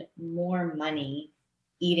spend more money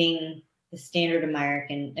eating the standard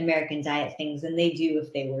American diet things than they do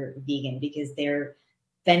if they were vegan, because they're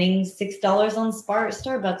spending $6 on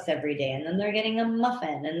Starbucks every day, and then they're getting a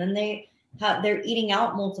muffin, and then they're eating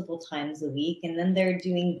out multiple times a week, and then they're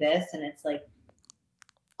doing this, and it's like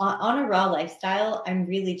on a raw lifestyle, I'm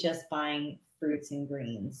really just buying fruits and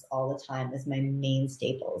greens all the time as my main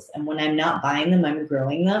staples. And when I'm not buying them, I'm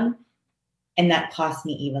growing them, and that costs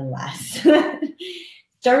me even less.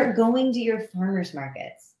 Start going to your farmers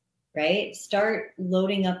markets, right? Start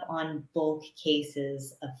loading up on bulk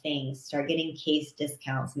cases of things. Start getting case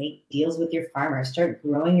discounts. Make deals with your farmers. Start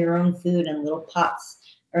growing your own food in little pots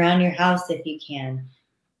around your house if you can.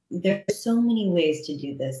 There's so many ways to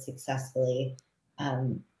do this successfully.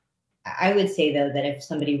 I would say, though, that if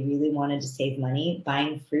somebody really wanted to save money,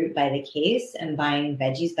 buying fruit by the case and buying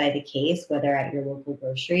veggies by the case, whether at your local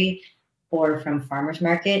grocery or from farmers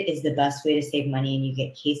market, is the best way to save money. And you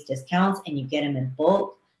get case discounts and you get them in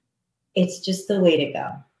bulk. It's just the way to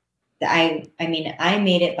go. I mean, I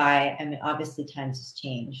made it by, I mean, obviously times has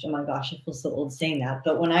changed. Oh my gosh, I feel so old saying that.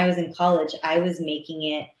 But when I was in college, I was making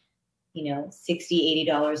it, $60,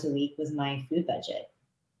 $80 a week was my food budget,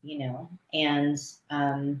 and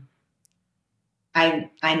I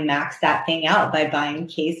maxed that thing out by buying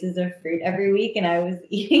cases of fruit every week, and I was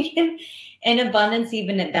eating in abundance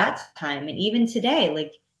even at that time. And even today,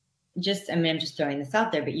 like, I'm just throwing this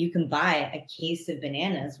out there, but you can buy a case of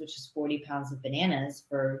bananas, which is 40 pounds of bananas,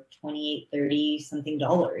 for 28, 30 something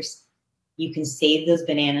dollars. You can save those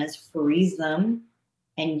bananas, freeze them,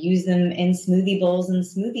 and use them in smoothie bowls and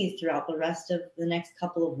smoothies throughout the rest of the next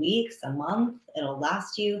couple of weeks, a month. It'll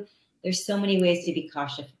last you. There's so many ways to be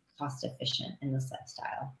cost efficient in this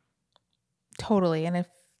lifestyle. Totally. And if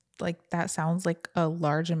like that sounds like a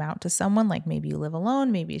large amount to someone, like maybe you live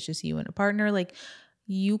alone, maybe it's just you and a partner, like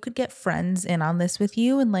you could get friends in on this with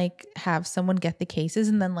you and like have someone get the cases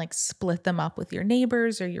and then like split them up with your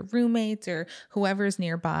neighbors or your roommates or whoever's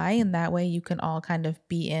nearby. And that way you can all kind of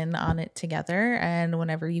be in on it together. And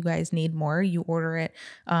whenever you guys need more, you order it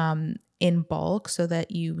in bulk so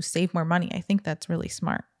that you save more money. I think that's really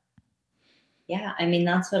smart. Yeah, I mean,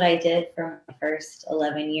 that's what I did for my first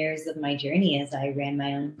 11 years of my journey is I ran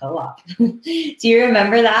my own co-op. Do you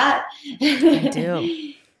remember that? I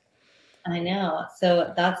do. I know.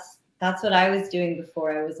 So that's what I was doing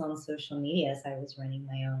before I was on social media. So I was running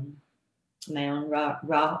my own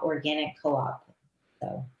raw organic co-op.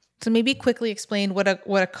 So So maybe quickly explain what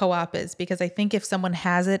a co-op is, because I think if someone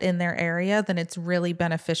has it in their area, then it's really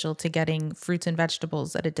beneficial to getting fruits and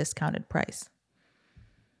vegetables at a discounted price.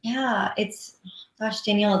 yeah, gosh,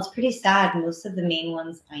 Danielle, it's pretty sad. Most of the main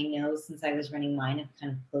ones I know since I was running mine have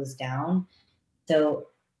kind of closed down. So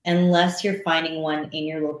unless you're finding one in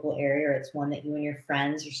your local area or it's one that you and your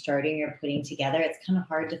friends are starting or putting together, it's kind of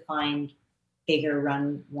hard to find bigger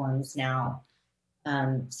run ones now.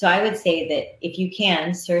 So I would say that if you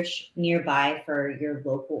can search nearby for your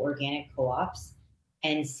local organic co-ops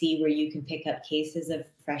and see where you can pick up cases of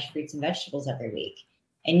fresh fruits and vegetables every week.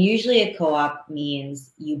 And usually a co-op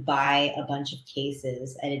means you buy a bunch of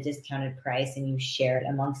cases at a discounted price and you share it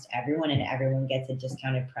amongst everyone and everyone gets a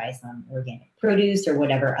discounted price on organic produce or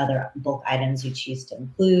whatever other bulk items you choose to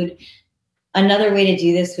include. Another way to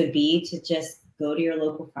do this would be to just go to your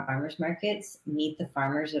local farmers markets, meet the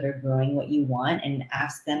farmers that are growing what you want, and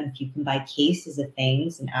ask them if you can buy cases of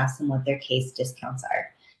things and ask them what their case discounts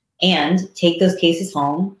are. And take those cases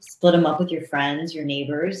home, split them up with your friends, your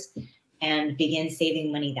neighbors, and begin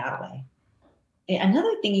saving money that way.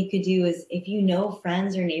 Another thing you could do is if you know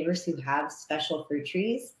friends or neighbors who have special fruit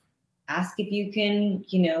trees, ask if you can,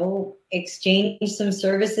 exchange some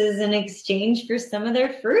services in exchange for some of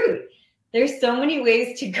their fruit. There's so many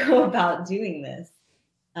ways to go about doing this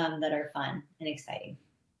that are fun and exciting.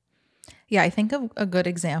 Yeah, I think a good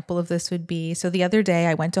example of this would be, so the other day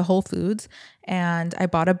I went to Whole Foods and I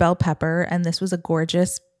bought a bell pepper, and this was a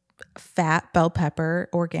gorgeous fat bell pepper,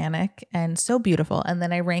 organic and so beautiful. And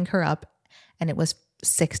then I rang her up and it was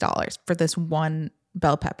 $6 for this one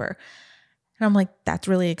bell pepper. And I'm like, that's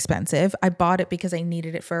really expensive. I bought it because I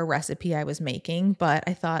needed it for a recipe I was making, but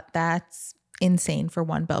I thought that's insane for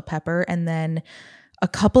one bell pepper. And then a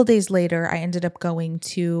couple days later, I ended up going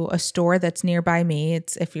to a store that's nearby me.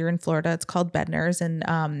 It's, if you're in Florida, it's called Bednar's,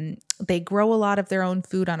 and they grow a lot of their own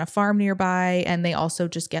food on a farm nearby, and they also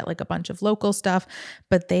just get like a bunch of local stuff.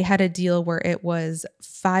 But they had a deal where it was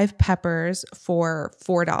 5 peppers for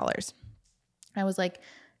 $4. I was like,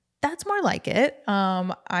 that's more like it.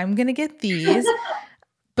 I'm gonna get these.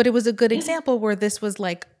 But it was a good example where this was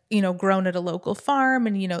like, grown at a local farm,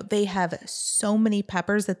 and, they have so many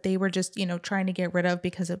peppers that they were just, trying to get rid of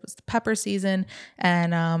because it was the pepper season,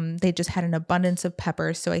 and they just had an abundance of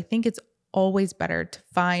peppers. So I think it's always better to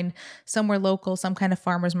find somewhere local, some kind of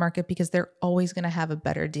farmer's market, because they're always going to have a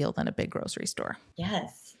better deal than a big grocery store.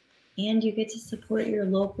 Yes. And you get to support your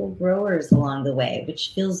local growers along the way, which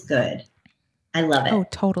feels good. I love it. Oh,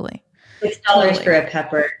 totally. $6 for a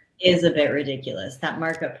pepper is a bit ridiculous. That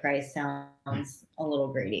markup price sounds a little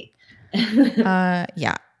greedy.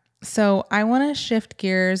 Yeah. So I want to shift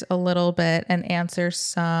gears a little bit and answer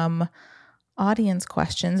some audience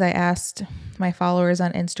questions. I asked my followers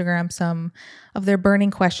on Instagram some of their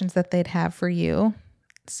burning questions that they'd have for you.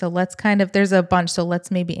 So let's there's a bunch. So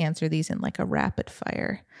let's maybe answer these in like a rapid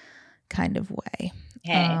fire kind of way.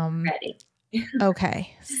 Hey, ready.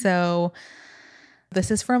 Okay. So this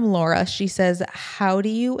is from Laura. She says, how do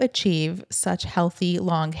you achieve such healthy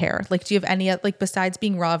long hair? Like, do you have any, like, besides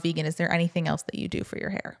being raw vegan, is there anything else that you do for your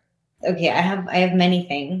hair? Okay, I have many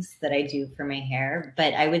things that I do for my hair,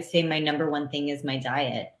 but I would say my number one thing is my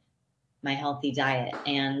diet, my healthy diet.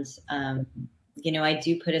 And, I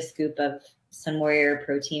do put a scoop of Sun Warrior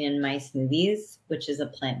protein in my smoothies, which is a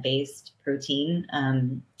plant-based protein.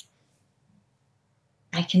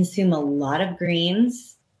 I consume a lot of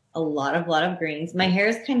greens, a lot of greens. My hair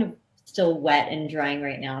is kind of still wet and drying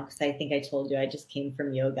right now because I think I told you I just came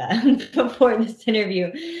from yoga before this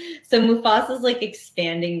interview. So Mufasa's like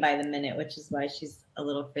expanding by the minute, which is why she's a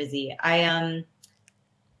little frizzy. I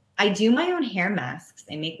do my own hair masks.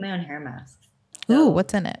 I make my own hair masks. So ooh,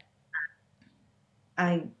 what's in it?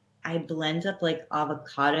 I blend up like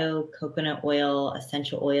avocado, coconut oil,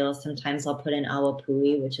 essential oil. Sometimes I'll put in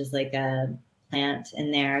awapui, which is like a plant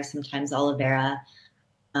in there. Sometimes aloe vera.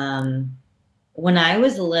 When I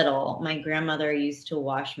was little, my grandmother used to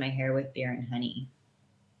wash my hair with beer and honey.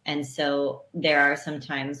 And so there are some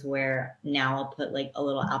times where now I'll put like a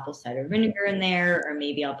little apple cider vinegar in there, or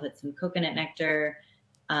maybe I'll put some coconut nectar.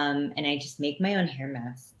 And I just make my own hair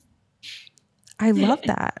masks. I love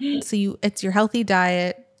that. So it's your healthy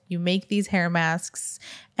diet. You make these hair masks,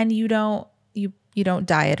 and you don't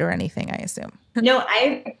diet or anything, I assume. No,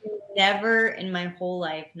 I've never in my whole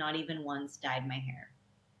life, not even once, dyed my hair.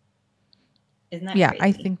 Isn't that Yeah,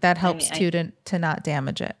 I crazy? think that I helps mean, too to not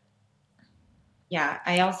damage it. yeah,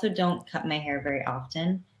 I also don't cut my hair very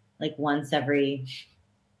often, like once every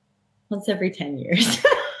 10 years.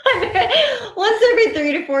 Once every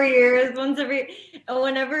 3 to 4 years,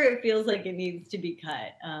 whenever it feels like it needs to be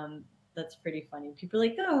cut. That's pretty funny. People are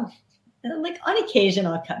like, oh, like on occasion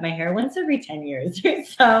I'll cut my hair once every 10 years.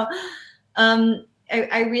 So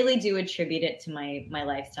I really do attribute it to my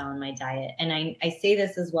lifestyle and my diet. And I say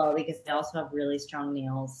this as well because I also have really strong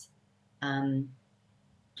nails. Um,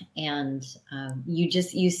 and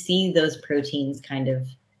you see those proteins kind of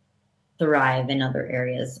thrive in other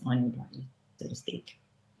areas on your body, so to speak.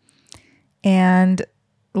 And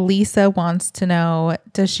Lisa wants to know,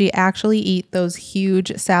 does she actually eat those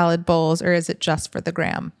huge salad bowls, or is it just for the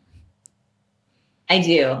gram? I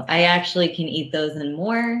do. I actually can eat those and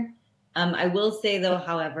more. I will say though,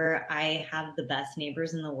 however, I have the best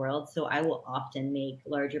neighbors in the world, so I will often make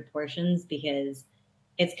larger portions because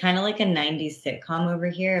it's kind of like a 90s sitcom over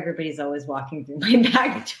here. Everybody's always walking through my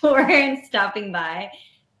back door and stopping by.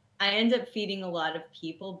 I end up feeding a lot of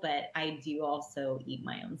people, but I do also eat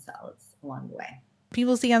my own salads along the way.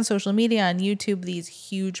 People see on social media, on YouTube, these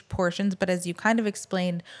huge portions, but as you kind of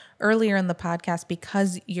explained earlier in the podcast,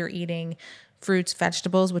 because you're eating fruits,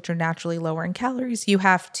 vegetables, which are naturally lower in calories, you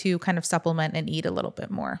have to kind of supplement and eat a little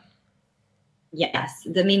bit more. Yes.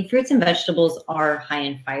 I mean, fruits and vegetables are high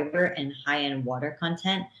in fiber and high in water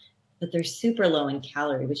content, but they're super low in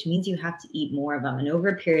calorie, which means you have to eat more of them. And over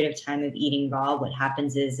a period of time of eating raw, what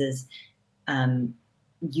happens is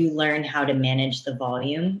you learn how to manage the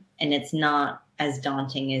volume, and it's not as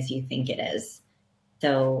daunting as you think it is.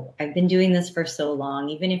 So I've been doing this for so long.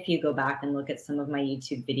 Even if you go back and look at some of my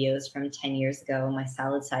YouTube videos from 10 years ago, my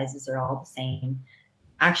salad sizes are all the same.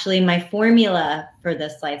 Actually, my formula for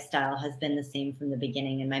this lifestyle has been the same from the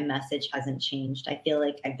beginning, and my message hasn't changed. I feel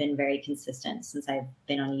like I've been very consistent since I've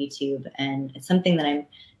been on YouTube, and it's something that I'm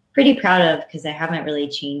pretty proud of because I haven't really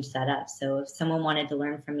changed that up. So if someone wanted to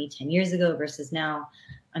learn from me 10 years ago versus now,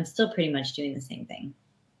 I'm still pretty much doing the same thing.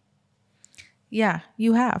 Yeah,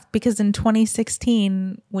 you have. Because in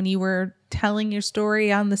 2016, when you were telling your story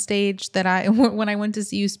on the stage when I went to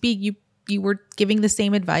see you speak, you were giving the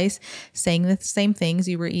same advice, saying the same things,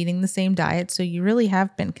 you were eating the same diet. So you really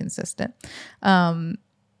have been consistent.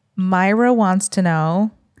 Myra wants to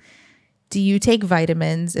know, do you take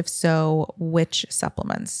vitamins? If so, which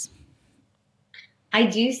supplements? I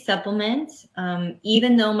do supplement,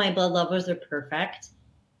 even though my blood levels are perfect.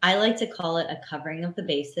 I like to call it a covering of the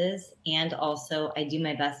bases. And also, I do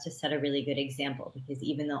my best to set a really good example because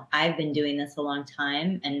even though I've been doing this a long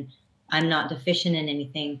time and I'm not deficient in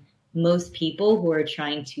anything, most people who are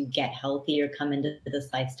trying to get healthy or come into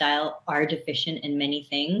this lifestyle are deficient in many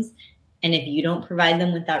things. And if you don't provide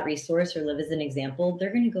them with that resource or live as an example,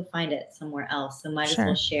 they're going to go find it somewhere else. So might as well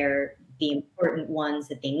Sure. share the important ones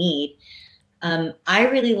that they need. I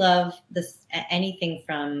really love anything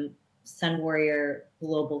from Sun Warrior,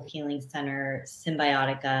 Global Healing Center,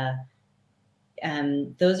 Symbiotica.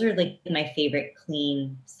 Those are like my favorite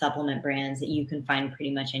clean supplement brands that you can find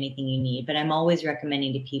pretty much anything you need. But I'm always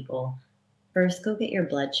recommending to people, first go get your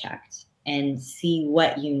blood checked and see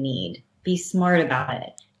what you need. Be smart about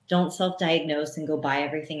it. Don't self-diagnose and go buy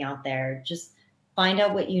everything out there. Just find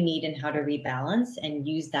out what you need and how to rebalance and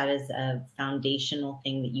use that as a foundational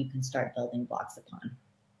thing that you can start building blocks upon.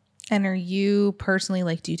 And are you personally,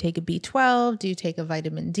 like, do you take a B12? Do you take a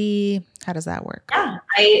vitamin D? How does that work? Yeah,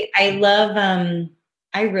 I love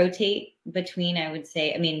I rotate between, I would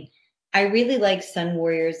say, I mean, I really like Sun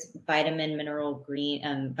Warrior's Vitamin Mineral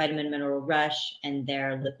Green, Vitamin Mineral Rush, and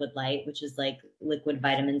their Liquid Light, which is like liquid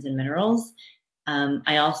vitamins and minerals.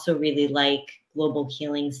 I also really like Global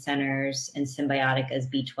Healing Centers and Symbiotica's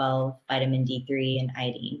B12, vitamin D3, and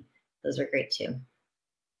iodine. Those are great too.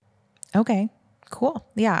 Okay, cool.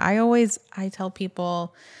 Yeah, I tell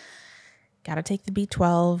people, got to take the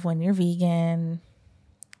B12 when you're vegan.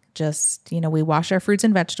 Just, we wash our fruits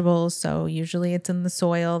and vegetables. So usually it's in the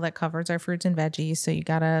soil that covers our fruits and veggies. So you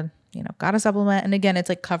gotta supplement. And again, it's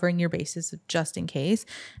like covering your bases just in case.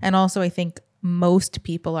 And also I think most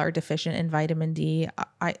people are deficient in vitamin D.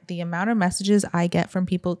 The amount of messages I get from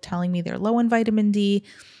people telling me they're low in vitamin D,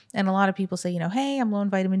 and a lot of people say, hey, I'm low in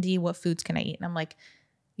vitamin D. What foods can I eat? And I'm like,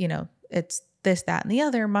 it's this, that, and the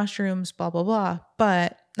other, mushrooms, blah, blah, blah.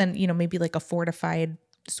 But, and maybe like a fortified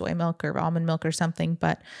soy milk or almond milk or something.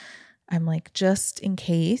 But I'm like, just in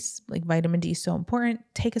case, like vitamin D is so important,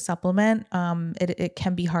 take a supplement. It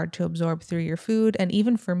can be hard to absorb through your food. And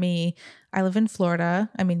even for me, I live in Florida.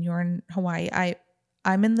 I mean, you're in Hawaii.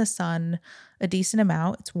 I'm in the sun a decent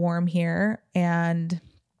amount. It's warm here. And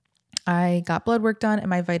I got blood work done and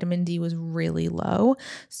my vitamin D was really low.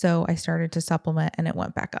 So I started to supplement and it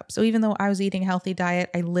went back up. So even though I was eating a healthy diet,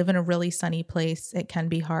 I live in a really sunny place. It can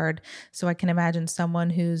be hard. So I can imagine someone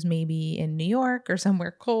who's maybe in New York or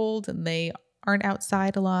somewhere cold and they aren't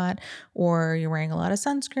outside a lot, or you're wearing a lot of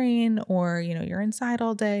sunscreen, or you're inside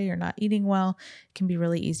all day, you're not eating well, it can be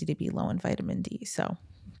really easy to be low in vitamin D. So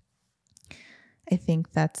I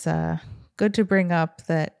think that's good to bring up,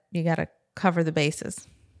 that you got to cover the bases.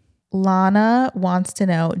 Lana wants to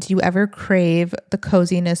know, do you ever crave the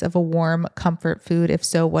coziness of a warm comfort food? If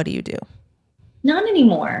so, what do you do? Not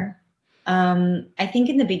anymore. I think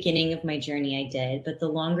in the beginning of my journey I did, but the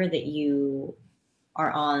longer that you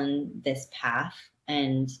are on this path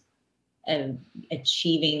and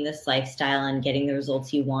achieving this lifestyle and getting the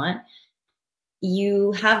results you want,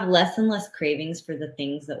 you have less and less cravings for the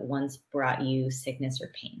things that once brought you sickness or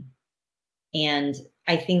pain. And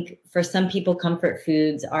I think for some people, comfort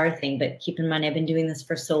foods are a thing, but keep in mind, I've been doing this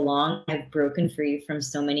for so long. I've broken free from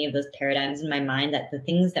so many of those paradigms in my mind that the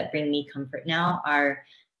things that bring me comfort now are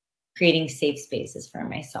creating safe spaces for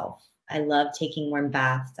myself. I love taking warm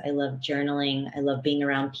baths. I love journaling. I love being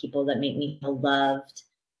around people that make me feel loved.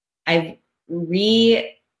 I've rewired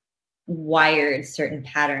certain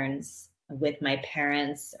patterns with my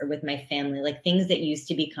parents or with my family, like things that used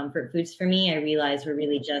to be comfort foods for me, I realized were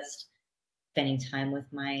really just spending time with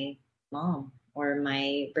my mom or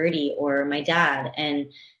my birdie or my dad,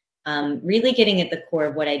 and really getting at the core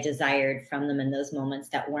of what I desired from them in those moments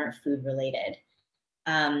that weren't food related.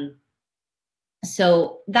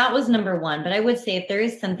 So that was number one. But I would say if there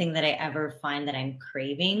is something that I ever find that I'm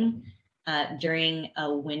craving during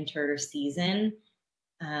a winter season,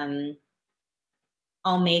 I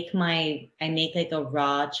make like a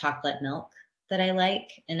raw chocolate milk that I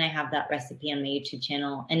like. And I have that recipe on my YouTube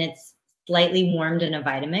channel, and it's slightly warmed in a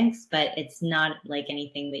Vitamix, but it's not like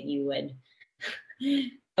anything that you would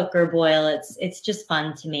cook or boil. It's just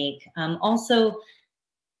fun to make. Also,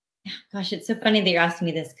 gosh, it's so funny that you're asking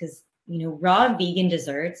me this, because raw vegan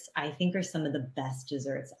desserts I think are some of the best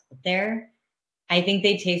desserts out there. I think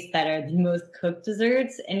they taste better than most cooked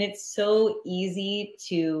desserts, and it's so easy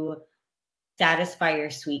to satisfy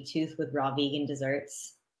your sweet tooth with raw vegan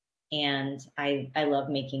desserts. And I love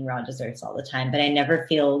making raw desserts all the time, but I never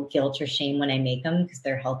feel guilt or shame when I make them because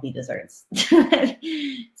they're healthy desserts.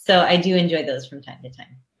 So I do enjoy those from time to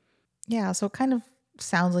time. Yeah, so it kind of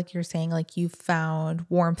sounds like you're saying like you found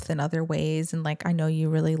warmth in other ways. And like I know you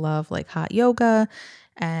really love like hot yoga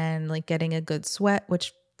and like getting a good sweat,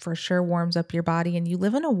 which for sure warms up your body. And you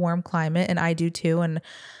live in a warm climate, and I do too. And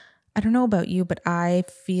I don't know about you, but I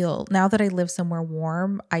feel now that I live somewhere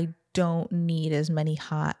warm, I don't need as many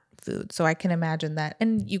hot foods. So I can imagine that.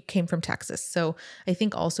 And you came from Texas. So I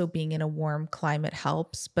think also being in a warm climate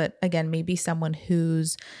helps. But again, maybe someone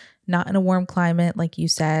who's not in a warm climate, like you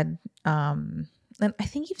said, and I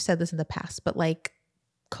think you've said this in the past, but like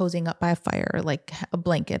cozying up by a fire, or like a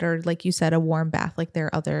blanket, or like you said, a warm bath. Like there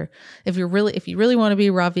are other, if you really want to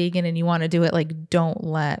be raw vegan and you want to do it, like don't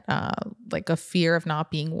let like a fear of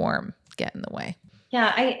not being warm get in the way.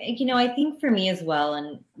 Yeah, I think for me as well,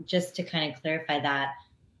 and just to kind of clarify that,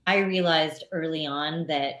 I realized early on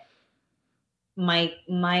that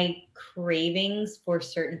my cravings for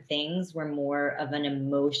certain things were more of an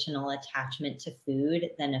emotional attachment to food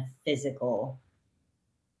than a physical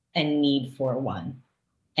and need for one.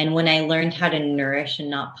 And when I learned how to nourish and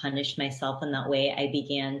not punish myself in that way, I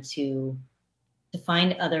began to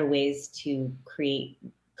find other ways to create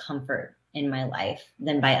comfort in my life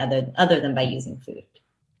than by other than by using food.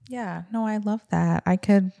 Yeah, no, I love that. I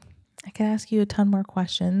could ask you a ton more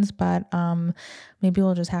questions, but maybe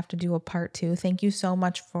we'll just have to do a part 2. Thank you so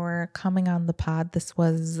much for coming on the pod. This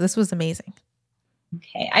was amazing.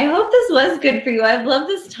 Okay, I hope this was good for you. I've loved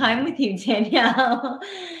this time with you, Danielle.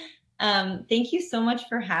 Thank you so much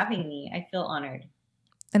for having me. I feel honored.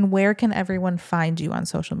 And where can everyone find you on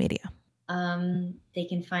social media? They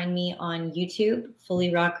can find me on YouTube,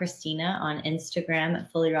 FullyRaw Kristina, on Instagram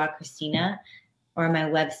at FullyRaw Kristina, or my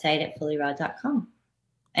website at FullyRaw.com.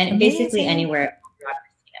 And basically Amazing. anywhere.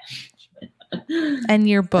 And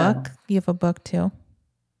your book, So, you have a book too.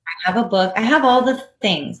 I have a book. I have all the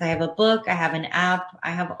things. I have a book. I have an app.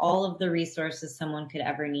 I have all of the resources someone could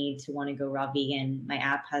ever need to want to go raw vegan. My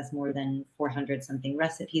app has more than 400 something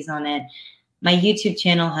recipes on it. My YouTube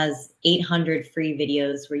channel has 800 free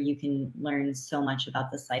videos where you can learn so much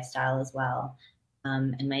about this lifestyle as well.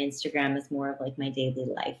 And my Instagram is more of like my daily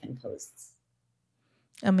life and posts.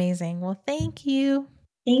 Amazing. Well, thank you.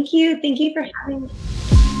 Thank you. Thank you for having me.